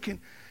that you can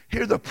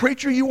hear the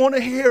preacher you want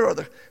to hear, or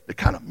the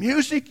kind of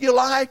music you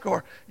like,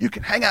 or you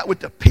can hang out with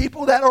the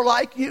people that are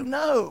like you.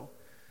 No.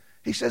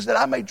 He says that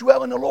I may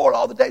dwell in the Lord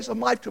all the days of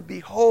my life, to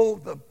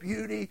behold the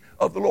beauty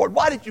of the Lord.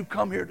 Why did you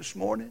come here this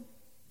morning?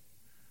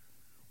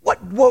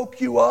 What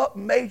woke you up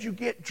and made you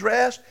get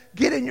dressed,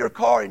 get in your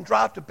car and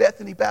drive to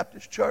Bethany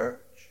Baptist Church?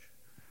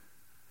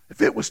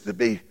 If it was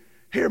to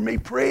hear me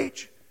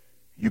preach,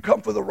 you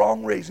come for the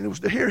wrong reason. It was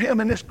to hear him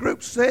and this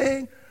group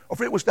sing, or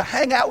if it was to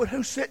hang out with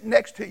who's sitting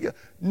next to you.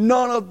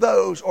 None of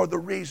those are the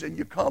reason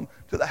you come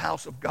to the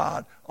house of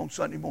God on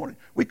Sunday morning.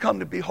 We come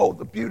to behold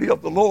the beauty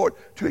of the Lord,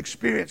 to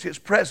experience his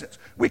presence.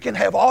 We can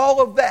have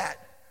all of that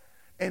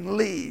and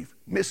leave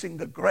missing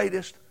the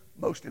greatest,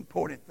 most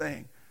important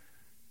thing: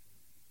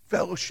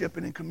 fellowshipping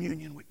and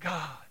communion with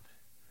God.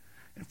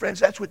 And friends,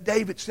 that's what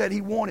David said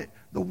he wanted.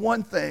 The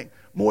one thing,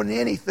 more than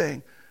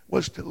anything,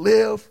 was to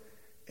live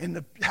in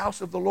the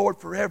house of the Lord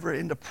forever,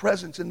 in the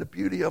presence and the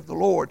beauty of the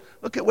Lord.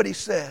 Look at what he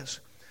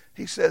says.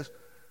 He says,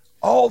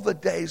 all the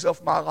days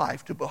of my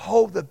life, to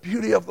behold the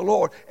beauty of the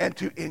Lord and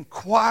to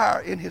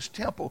inquire in his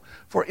temple.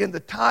 For in the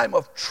time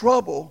of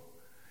trouble,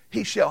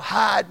 he shall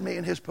hide me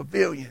in his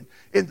pavilion.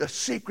 In the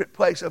secret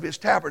place of his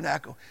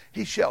tabernacle,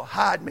 he shall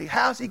hide me.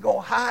 How's he going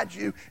to hide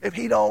you if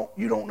you don't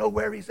know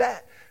where he's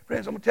at?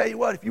 Friends, I'm going to tell you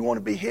what, if you want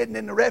to be hidden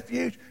in the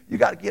refuge, you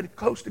got to get as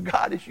close to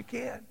God as you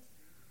can.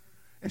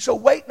 And so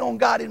waiting on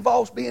God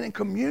involves being in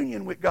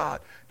communion with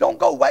God. Don't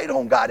go wait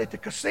on God at the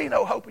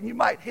casino hoping you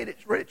might hit it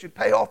rich and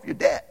pay off your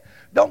debt.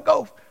 Don't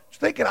go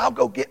thinking, I'll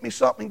go get me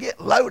something, get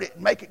loaded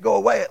and make it go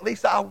away. At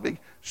least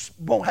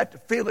won't have to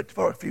feel it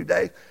for a few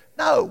days.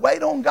 No,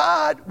 wait on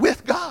God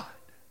with God.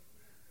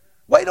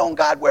 Wait on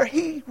God where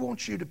he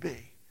wants you to be.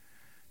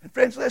 And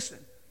friends, listen,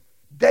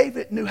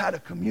 David knew how to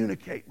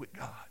communicate with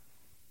God.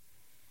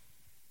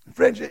 And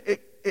friends,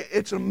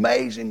 it's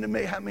amazing to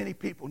me how many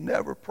people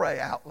never pray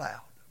out loud.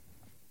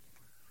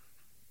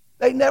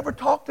 They never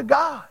talk to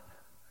God,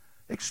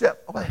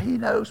 except, well, he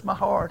knows my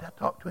heart. I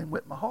talk to him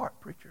with my heart,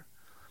 preacher.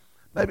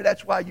 Maybe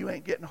that's why you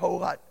ain't getting a whole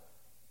lot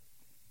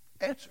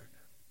answered.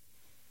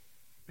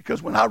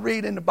 Because when I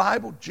read in the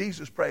Bible,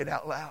 Jesus prayed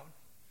out loud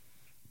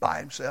by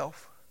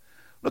himself.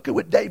 Look at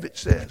what David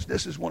says.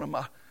 This is one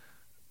of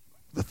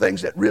the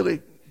things that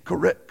really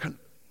convicted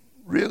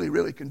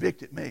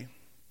me.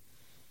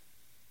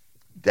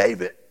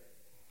 David,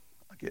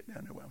 I get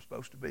down there where I'm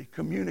supposed to be,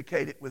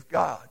 communicated with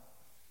God.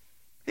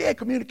 He had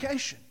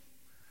communication.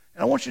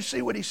 And I want you to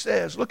see what he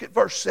says. Look at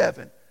verse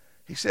 7.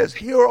 He says,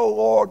 hear, O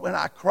Lord, when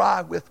I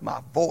cry with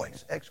my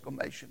voice!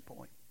 Exclamation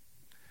point.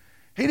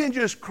 He didn't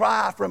just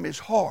cry from his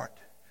heart.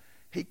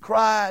 He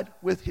cried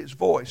with his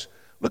voice.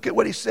 Look at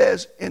what he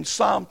says in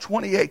Psalm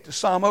 28, the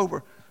Psalm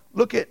over.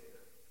 Look at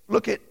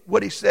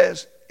what he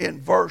says in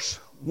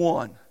verse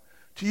 1.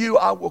 To you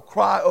I will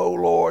cry, O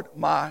Lord,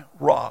 my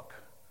rock.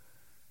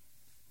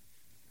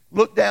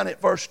 Look down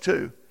at verse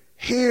 2.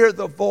 Hear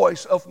the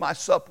voice of my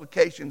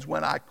supplications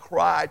when I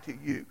cry to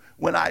you,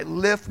 when I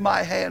lift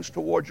my hands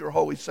towards your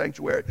holy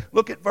sanctuary.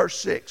 Look at verse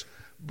 6.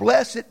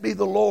 Blessed be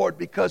the Lord,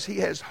 because he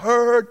has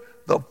heard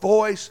the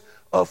voice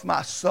of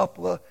my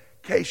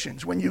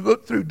supplications. When you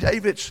look through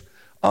David's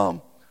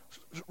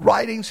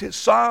writings, his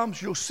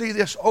Psalms, you'll see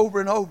this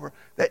over and over,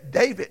 that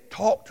David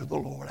talked to the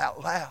Lord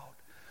out loud.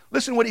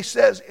 Listen what he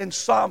says in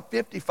Psalm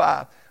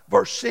 55,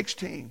 verse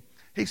 16.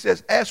 He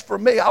says, as for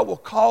me, I will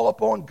call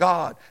upon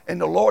God, and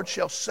the Lord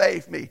shall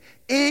save me.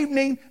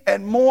 Evening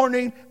and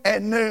morning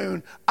and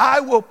noon, I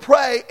will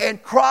pray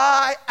and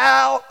cry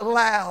out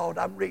loud.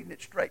 I'm reading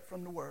it straight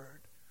from the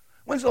Word.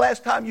 When's the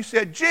last time you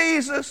said,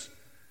 Jesus,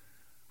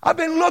 I've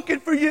been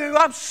looking for you.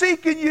 I'm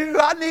seeking you.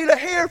 I need to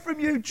hear from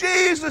you.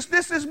 Jesus,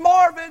 this is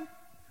Marvin.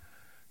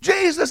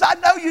 Jesus, I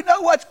know you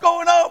know what's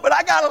going on, but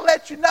I got to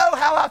let you know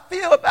how I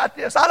feel about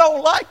this. I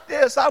don't like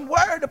this. I'm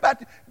worried about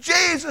this.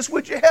 Jesus,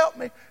 would you help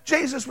me?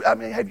 Jesus,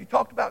 have you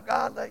talked about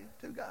God lately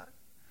to God?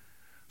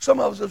 Some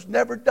of us have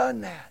never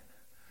done that.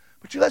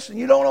 But you listen,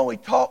 you don't only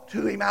talk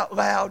to him out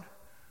loud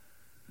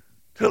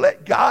to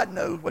let God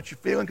know what you're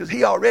feeling, because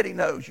he already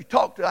knows. You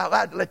talk to out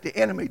loud to let the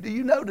enemy. Do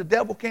you know the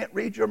devil can't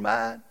read your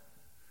mind?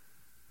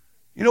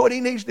 You know what he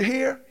needs to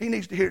hear? He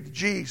needs to hear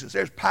Jesus.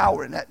 There's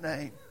power in that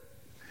name.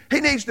 He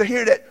needs to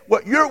hear that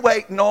what you're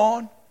waiting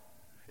on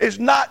is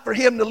not for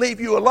him to leave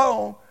you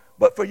alone,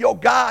 but for your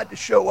God to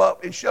show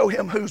up and show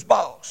him who's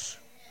boss.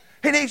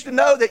 He needs to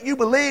know that you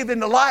believe in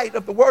the light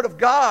of the Word of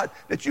God,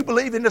 that you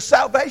believe in the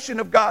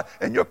salvation of God,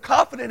 and you're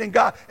confident in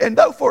God. And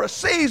though for a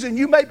season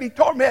you may be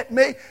tormenting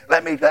me,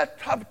 let me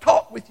have a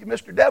talk with you,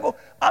 Mr. Devil.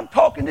 I'm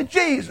talking to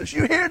Jesus.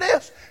 You hear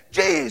this?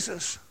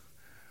 Jesus,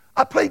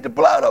 I plead the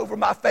blood over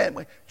my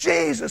family.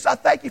 Jesus, I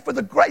thank you for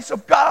the grace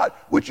of God.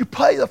 Would you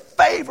play the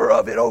favor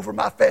of it over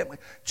my family?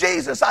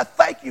 Jesus, I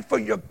thank you for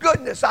your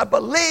goodness. I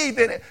believe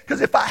in it. Because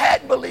if I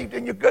hadn't believed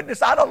in your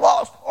goodness, I'd have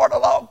lost heart a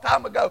long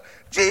time ago.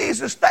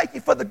 Jesus, thank you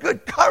for the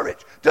good courage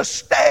to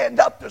stand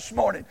up this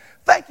morning.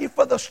 Thank you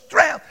for the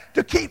strength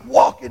to keep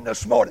walking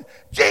this morning.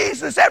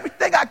 Jesus,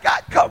 everything I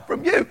got come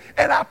from you,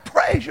 and I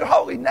praise your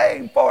holy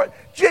name for it.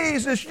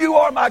 Jesus, you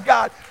are my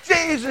God.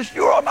 Jesus,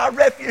 you are my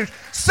refuge.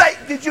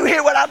 Satan, did you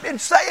hear what I've been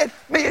saying?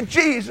 Me and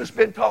Jesus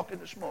been talking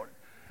this morning.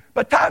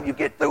 By the time you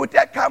get through with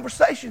that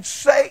conversation,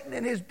 Satan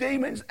and his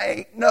demons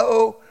ain't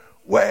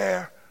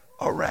nowhere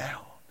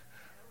around.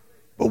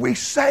 But we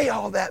say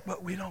all that,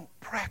 but we don't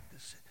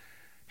practice it.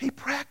 He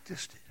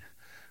practiced it.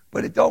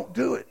 But it don't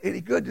do it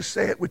any good to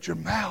say it with your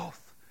mouth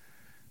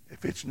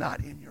if it's not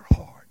in your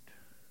heart.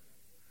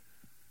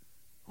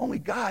 Only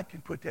God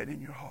can put that in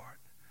your heart.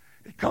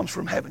 It comes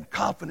from having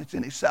confidence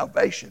in his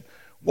salvation,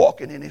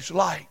 walking in his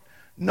light,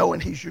 knowing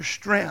he's your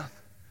strength.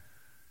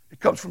 It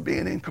comes from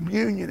being in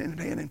communion and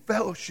being in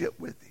fellowship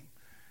with him.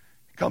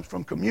 It comes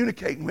from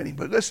communicating with him.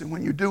 But listen,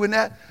 when you're doing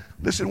that,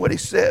 listen what he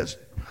says.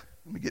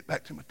 Let me get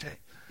back to my text.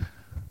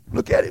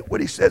 Look at it, what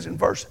he says in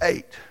verse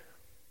 8.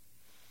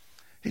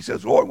 He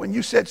says, Lord, when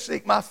you said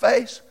seek my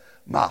face,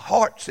 my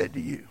heart said to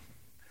you.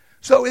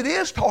 So it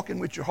is talking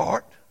with your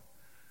heart.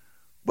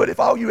 But if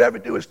all you ever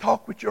do is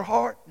talk with your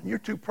heart and you're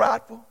too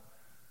prideful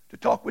to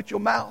talk with your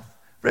mouth.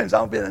 Friends,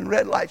 I've been in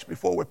red lights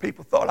before where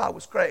people thought I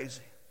was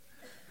crazy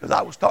because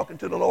I was talking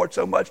to the Lord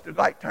so much the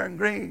light turned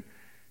green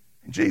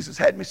and Jesus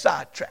had me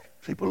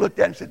sidetracked. People looked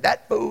at him and said,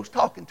 that fool's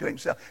talking to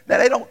himself. Now,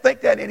 they don't think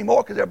that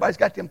anymore because everybody's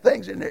got them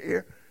things in their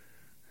ear.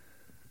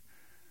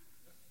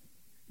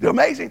 The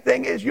amazing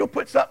thing is you'll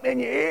put something in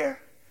your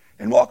ear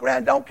and walk around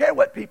and don't care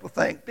what people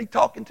think. Be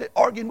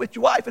arguing with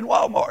your wife in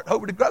Walmart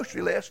over the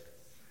grocery list.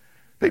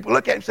 People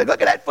look at him and say,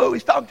 look at that fool,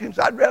 he's talking to him.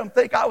 So I'd rather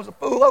think I was a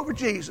fool over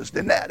Jesus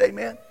than that,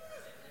 amen?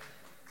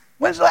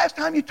 When's the last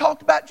time you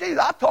talked about Jesus?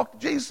 I talk to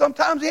Jesus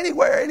sometimes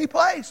anywhere, any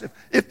place.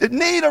 If the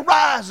need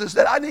arises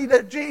that I need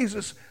that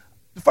Jesus,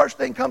 the first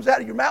thing comes out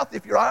of your mouth,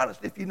 if you're honest,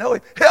 if you know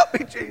him, help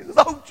me, Jesus.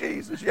 Oh,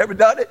 Jesus. You ever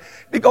done it?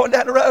 Be going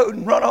down the road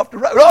and run off the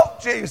road. Oh,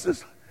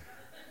 Jesus.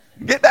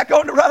 Get back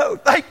on the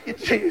road. Thank you,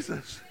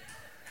 Jesus.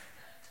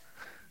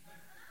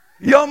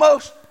 You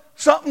almost,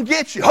 something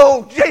gets you.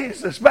 Oh,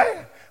 Jesus,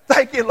 man.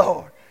 Thank you,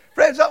 Lord.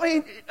 Friends, I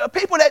mean,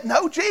 people that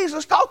know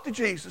Jesus talk to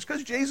Jesus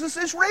because Jesus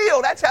is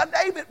real. That's how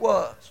David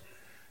was.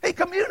 He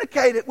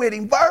communicated with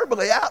him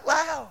verbally out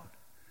loud.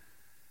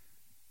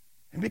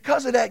 And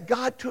because of that,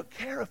 God took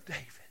care of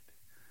David.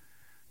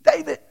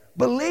 David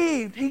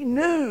believed, he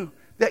knew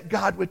that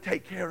God would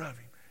take care of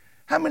him.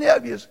 How many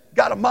of you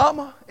got a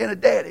mama and a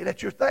daddy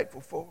that you're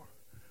thankful for?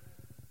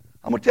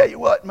 I'm going to tell you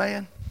what,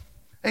 man.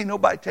 Ain't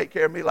nobody take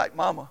care of me like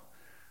Mama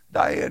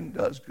Diane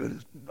does good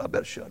as... I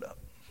better shut up.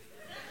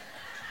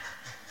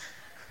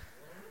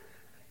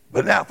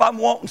 But now, if I'm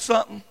wanting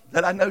something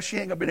that I know she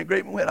ain't going to be in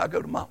agreement with, I'll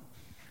go to Mama.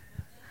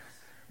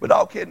 But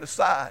all kidding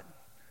aside,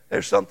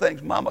 there's some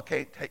things Mama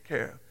can't take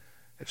care of.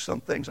 There's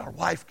some things our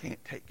wife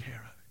can't take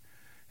care of.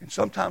 And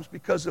sometimes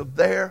because of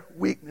their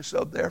weakness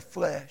of their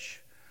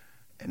flesh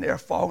and their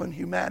fallen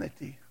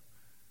humanity,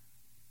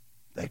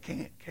 they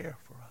can't care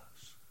for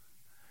us.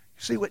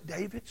 You see what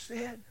David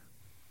said?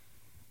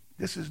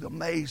 This is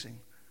amazing.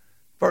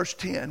 Verse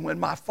 10, when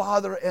my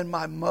father and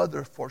my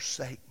mother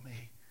forsake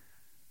me.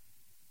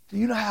 Do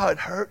you know how it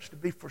hurts to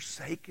be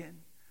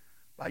forsaken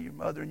by your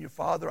mother and your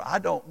father? I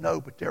don't know,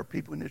 but there are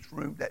people in this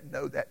room that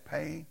know that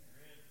pain.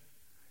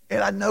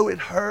 And I know it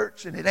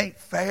hurts and it ain't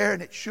fair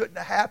and it shouldn't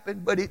have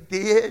happened, but it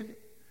did.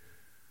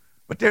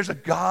 But there's a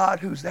God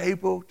who's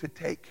able to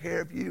take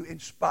care of you in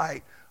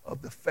spite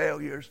of the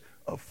failures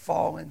of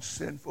fallen,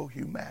 sinful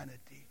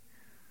humanity.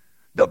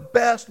 The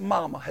best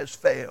mama has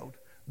failed.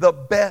 The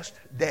best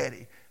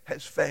daddy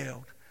has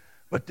failed.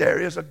 But there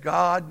is a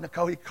God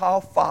we call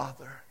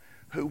Father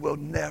who will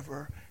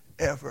never,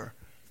 ever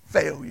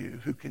fail you,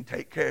 who can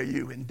take care of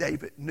you. And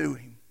David knew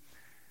him.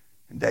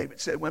 And David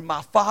said, when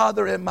my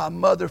father and my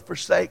mother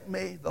forsake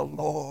me, the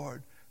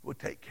Lord will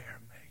take care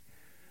of me.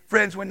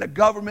 Friends, when the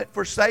government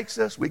forsakes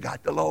us, we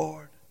got the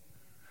Lord.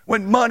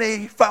 When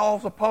money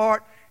falls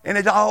apart and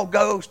it all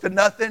goes to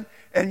nothing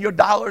and your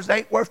dollars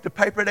ain't worth the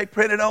paper they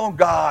printed on,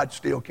 God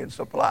still can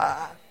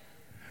supply.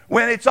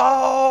 When it's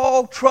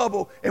all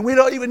trouble and we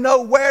don't even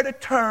know where to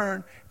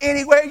turn,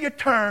 anywhere you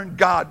turn,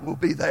 God will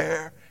be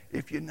there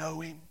if you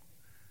know him.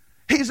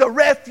 He's a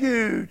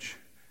refuge.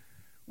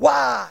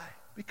 Why?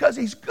 Because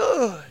he's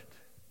good.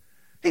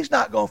 He's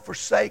not going to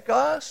forsake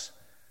us.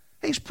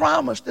 He's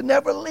promised to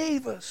never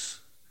leave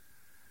us.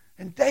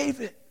 And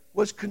David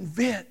was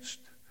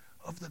convinced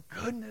of the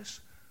goodness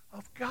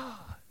of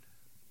God.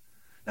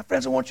 Now,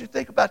 friends, I want you to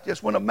think about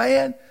this. When a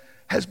man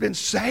has been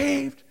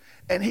saved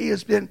and he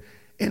has been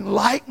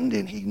enlightened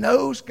and he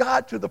knows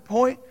God to the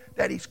point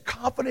that he's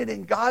confident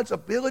in God's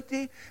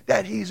ability,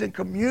 that he's in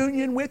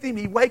communion with him.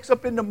 He wakes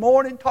up in the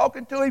morning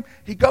talking to him.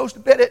 He goes to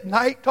bed at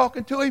night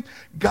talking to him.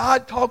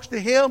 God talks to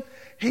him.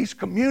 He's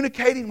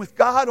communicating with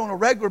God on a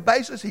regular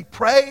basis. He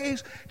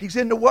prays. He's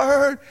in the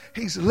Word.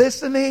 He's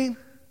listening.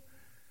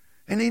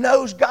 And he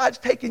knows God's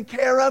taking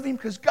care of him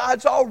because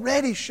God's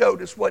already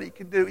showed us what he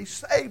can do. He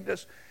saved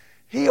us.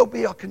 He'll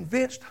be a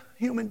convinced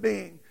human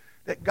being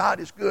that God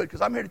is good. Because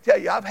I'm here to tell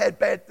you, I've had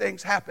bad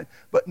things happen,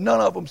 but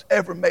none of them's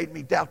ever made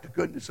me doubt the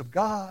goodness of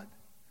God.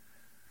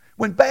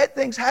 When bad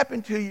things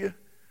happen to you,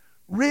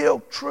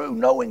 real, true,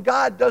 knowing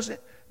God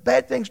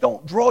bad things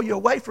don't draw you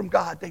away from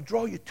God. They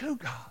draw you to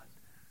God.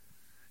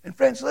 And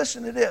friends,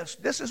 listen to this.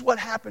 This is what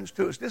happens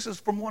to us. This is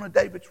from one of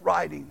David's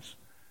writings.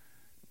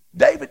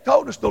 David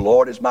told us, the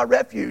Lord is my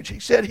refuge. He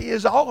said he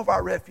is all of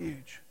our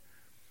refuge.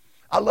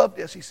 I love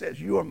this. He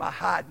says, you are my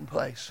hiding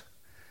place.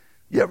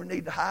 You ever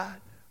need to hide?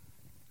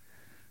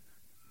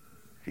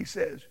 He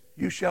says,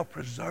 you shall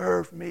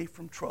preserve me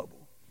from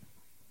trouble.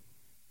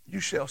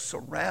 You shall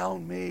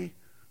surround me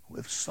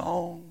with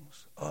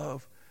songs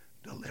of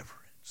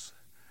deliverance.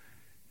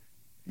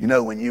 You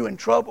know, when you're in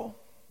trouble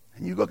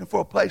and you're looking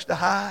for a place to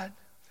hide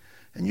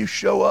and you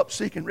show up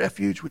seeking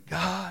refuge with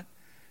God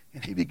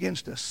and he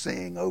begins to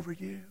sing over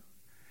you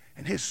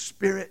and his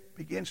spirit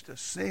begins to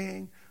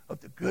sing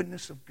of the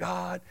goodness of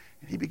God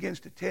and he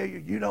begins to tell you,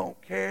 you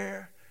don't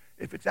care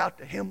if it's out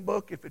the hymn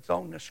book, if it's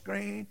on the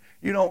screen.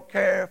 You don't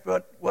care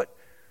what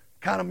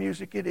kind of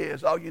music it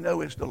is. All you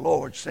know is the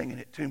Lord singing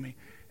it to me.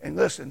 And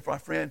listen, my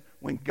friend,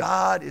 when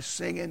God is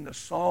singing the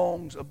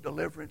songs of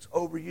deliverance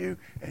over you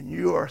and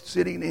you are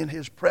sitting in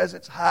his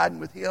presence, hiding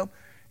with him,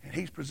 and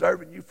he's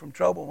preserving you from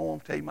trouble, I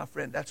want to tell you, my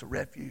friend, that's a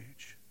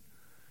refuge.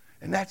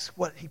 And that's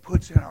what he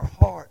puts in our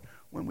heart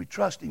when we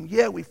trust him.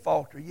 Yeah, we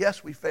falter.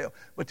 Yes, we fail.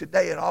 But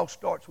today it all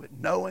starts with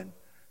knowing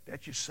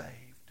that you're saved.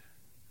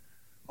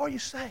 Are you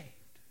saved?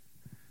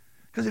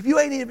 Because if you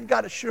ain't even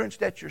got assurance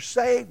that you're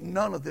saved,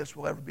 none of this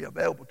will ever be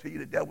available to you.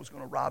 The devil's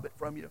going to rob it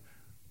from you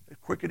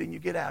quicker than you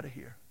get out of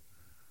here.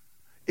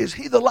 Is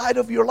he the light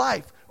of your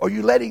life? Are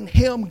you letting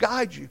him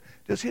guide you?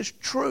 Does his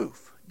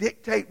truth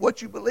dictate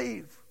what you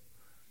believe?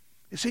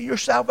 Is he your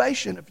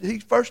salvation? If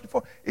he's first and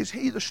foremost, is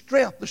he the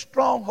strength, the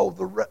stronghold,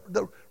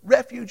 the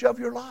refuge of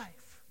your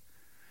life?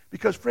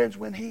 Because friends,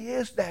 when he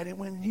is that and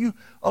when you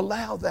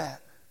allow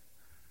that,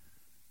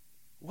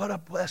 what a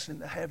blessing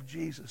to have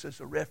Jesus as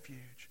a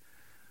refuge.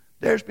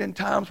 There's been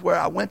times where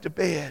I went to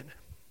bed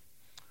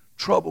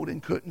troubled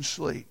and couldn't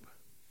sleep.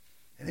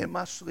 And in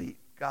my sleep,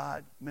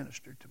 God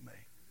ministered to me.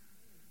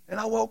 And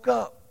I woke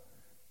up,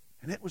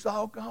 and it was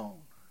all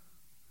gone.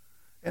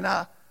 And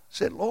I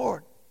said,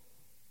 Lord,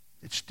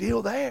 it's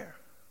still there.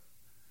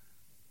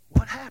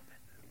 What happened?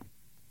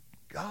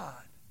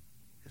 God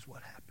is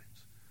what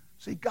happens.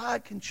 See,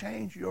 God can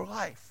change your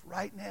life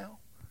right now,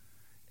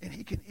 and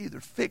he can either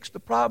fix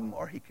the problem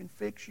or he can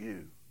fix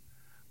you.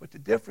 But the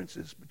difference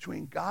is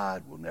between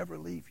God will never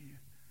leave you.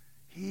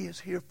 He is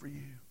here for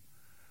you.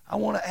 I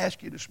want to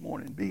ask you this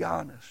morning, be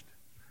honest.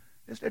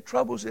 Is there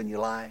troubles in your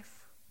life?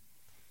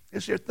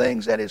 Is there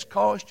things that has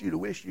caused you to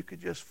wish you could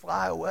just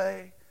fly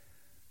away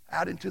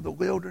out into the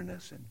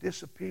wilderness and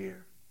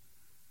disappear?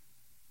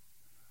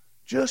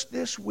 Just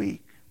this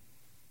week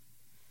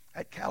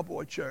at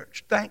Cowboy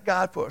Church, thank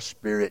God for a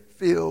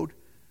spirit-filled,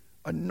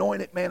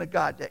 anointed man of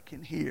God that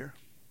can hear.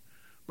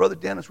 Brother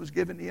Dennis was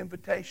given the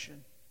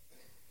invitation.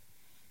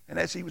 And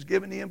as he was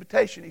given the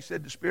invitation, he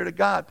said, the Spirit of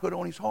God put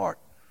on his heart.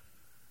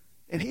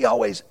 And he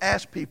always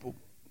asks people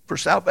for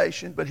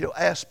salvation, but he'll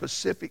ask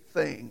specific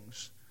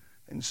things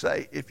and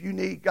say, if you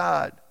need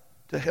God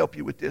to help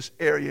you with this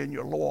area in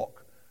your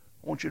walk,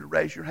 I want you to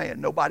raise your hand.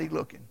 Nobody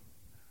looking.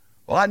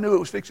 Well, I knew it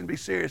was fixing to be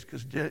serious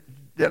because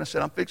Dennis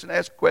said, I'm fixing to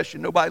ask a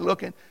question. Nobody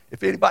looking.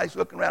 If anybody's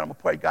looking around, I'm going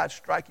to pray God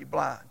strike you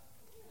blind.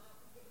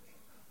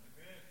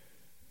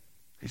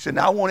 He said,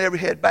 now I want every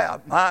head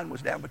bowed. Mine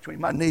was down between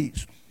my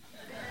knees.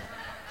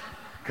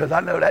 Because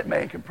I know that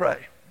man can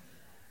pray.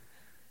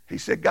 He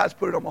said, God's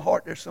put it on my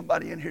heart. There's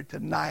somebody in here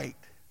tonight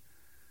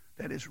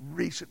that has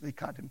recently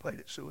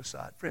contemplated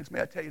suicide. Friends,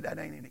 may I tell you, that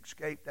ain't an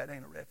escape. That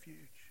ain't a refuge.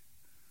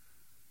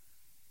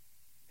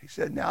 He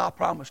said, now I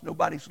promise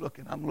nobody's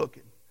looking. I'm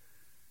looking.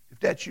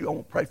 If that's you, I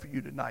want to pray for you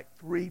tonight.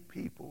 3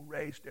 people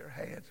raised their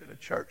hands at a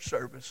church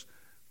service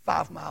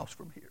 5 miles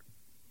from here.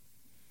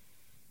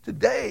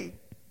 Today,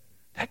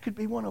 that could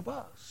be one of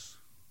us.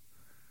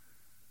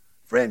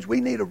 Friends,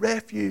 we need a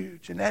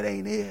refuge, and that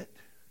ain't it.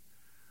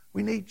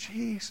 We need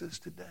Jesus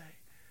today.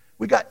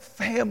 We got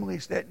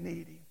families that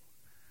need him.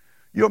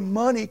 Your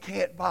money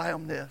can't buy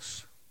them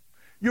this.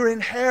 Your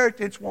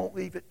inheritance won't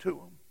leave it to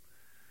them.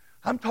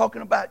 I'm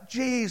talking about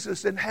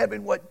Jesus and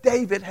having what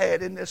David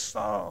had in this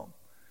psalm.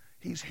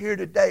 He's here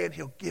today, and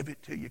he'll give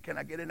it to you. Can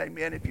I get an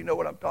amen if you know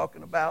what I'm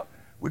talking about?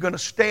 We're going to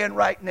stand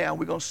right now.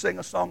 We're going to sing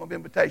a song of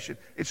invitation.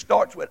 It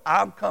starts with,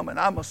 I'm coming.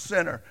 I'm a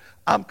sinner.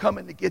 I'm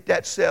coming to get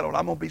that settled.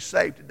 I'm going to be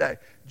saved today.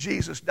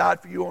 Jesus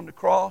died for you on the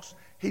cross.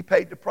 He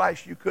paid the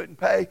price you couldn't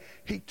pay.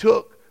 He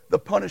took the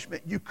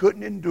punishment you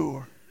couldn't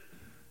endure.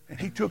 And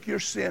he took your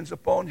sins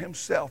upon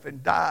himself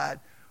and died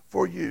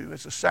for you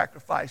as a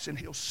sacrifice, and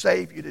he'll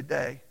save you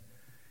today.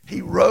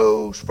 He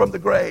rose from the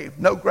grave.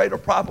 No greater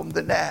problem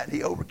than that.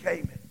 He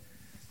overcame it.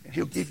 And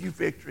he'll give you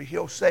victory.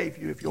 He'll save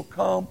you. If you'll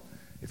come,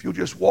 if you'll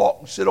just walk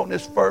and sit on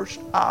this first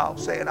aisle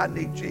saying, I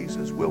need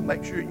Jesus, we'll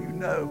make sure you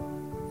know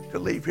to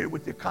leave here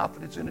with the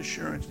confidence and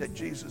assurance that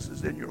Jesus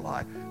is in your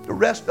life. The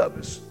rest of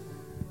us,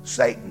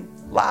 Satan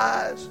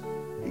lies.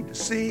 He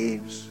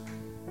deceives.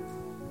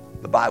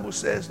 The Bible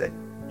says that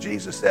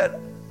Jesus said,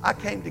 I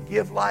came to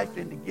give life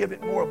and to give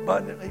it more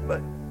abundantly,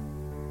 but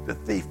the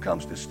thief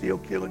comes to steal,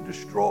 kill, and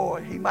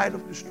destroy. He might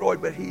have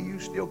destroyed, but you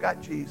still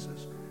got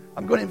Jesus.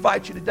 I'm going to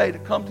invite you today to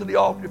come to the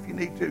altar if you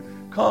need to.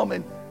 Come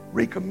and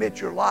recommit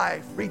your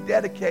life,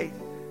 rededicate,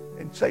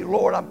 and say,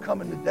 Lord, I'm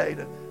coming today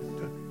to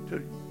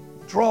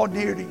draw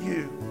near to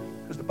you.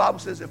 Because the Bible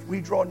says if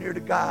we draw near to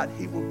God,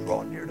 he will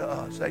draw near to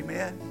us.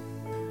 Amen?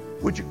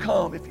 Would you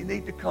come if you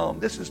need to come?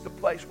 This is the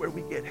place where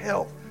we get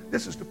help.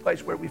 This is the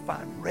place where we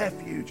find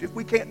refuge. If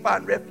we can't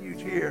find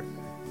refuge here,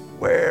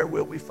 where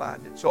will we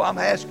find it? So I'm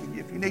asking you,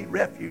 if you need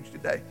refuge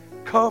today,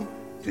 come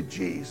to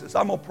Jesus.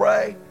 I'm going to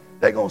pray.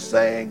 They're going to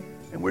sing,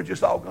 and we're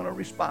just all going to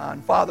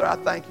respond. Father, I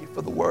thank you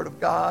for the word of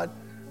God.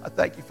 I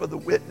thank you for the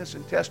witness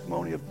and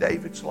testimony of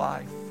David's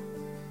life.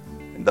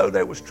 And though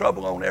there was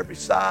trouble on every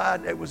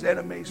side, there was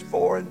enemies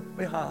fore and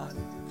behind,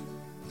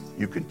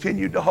 you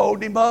continued to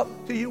hold him up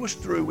till you was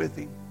through with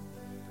him.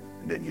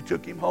 And then you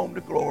took him home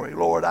to glory.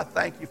 Lord, I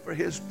thank you for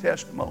his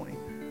testimony,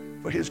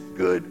 for his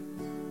good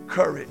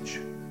courage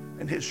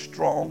and his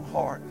strong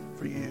heart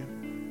for you.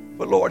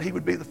 But Lord, he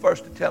would be the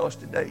first to tell us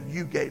today,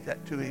 you gave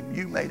that to him.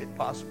 You made it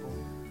possible.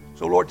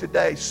 So Lord,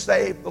 today,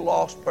 save the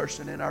lost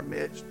person in our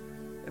midst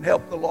and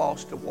help the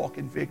lost to walk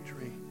in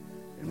victory.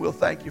 And we'll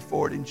thank you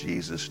for it in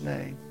Jesus'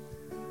 name.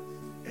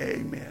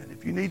 Amen.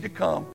 If you need to come,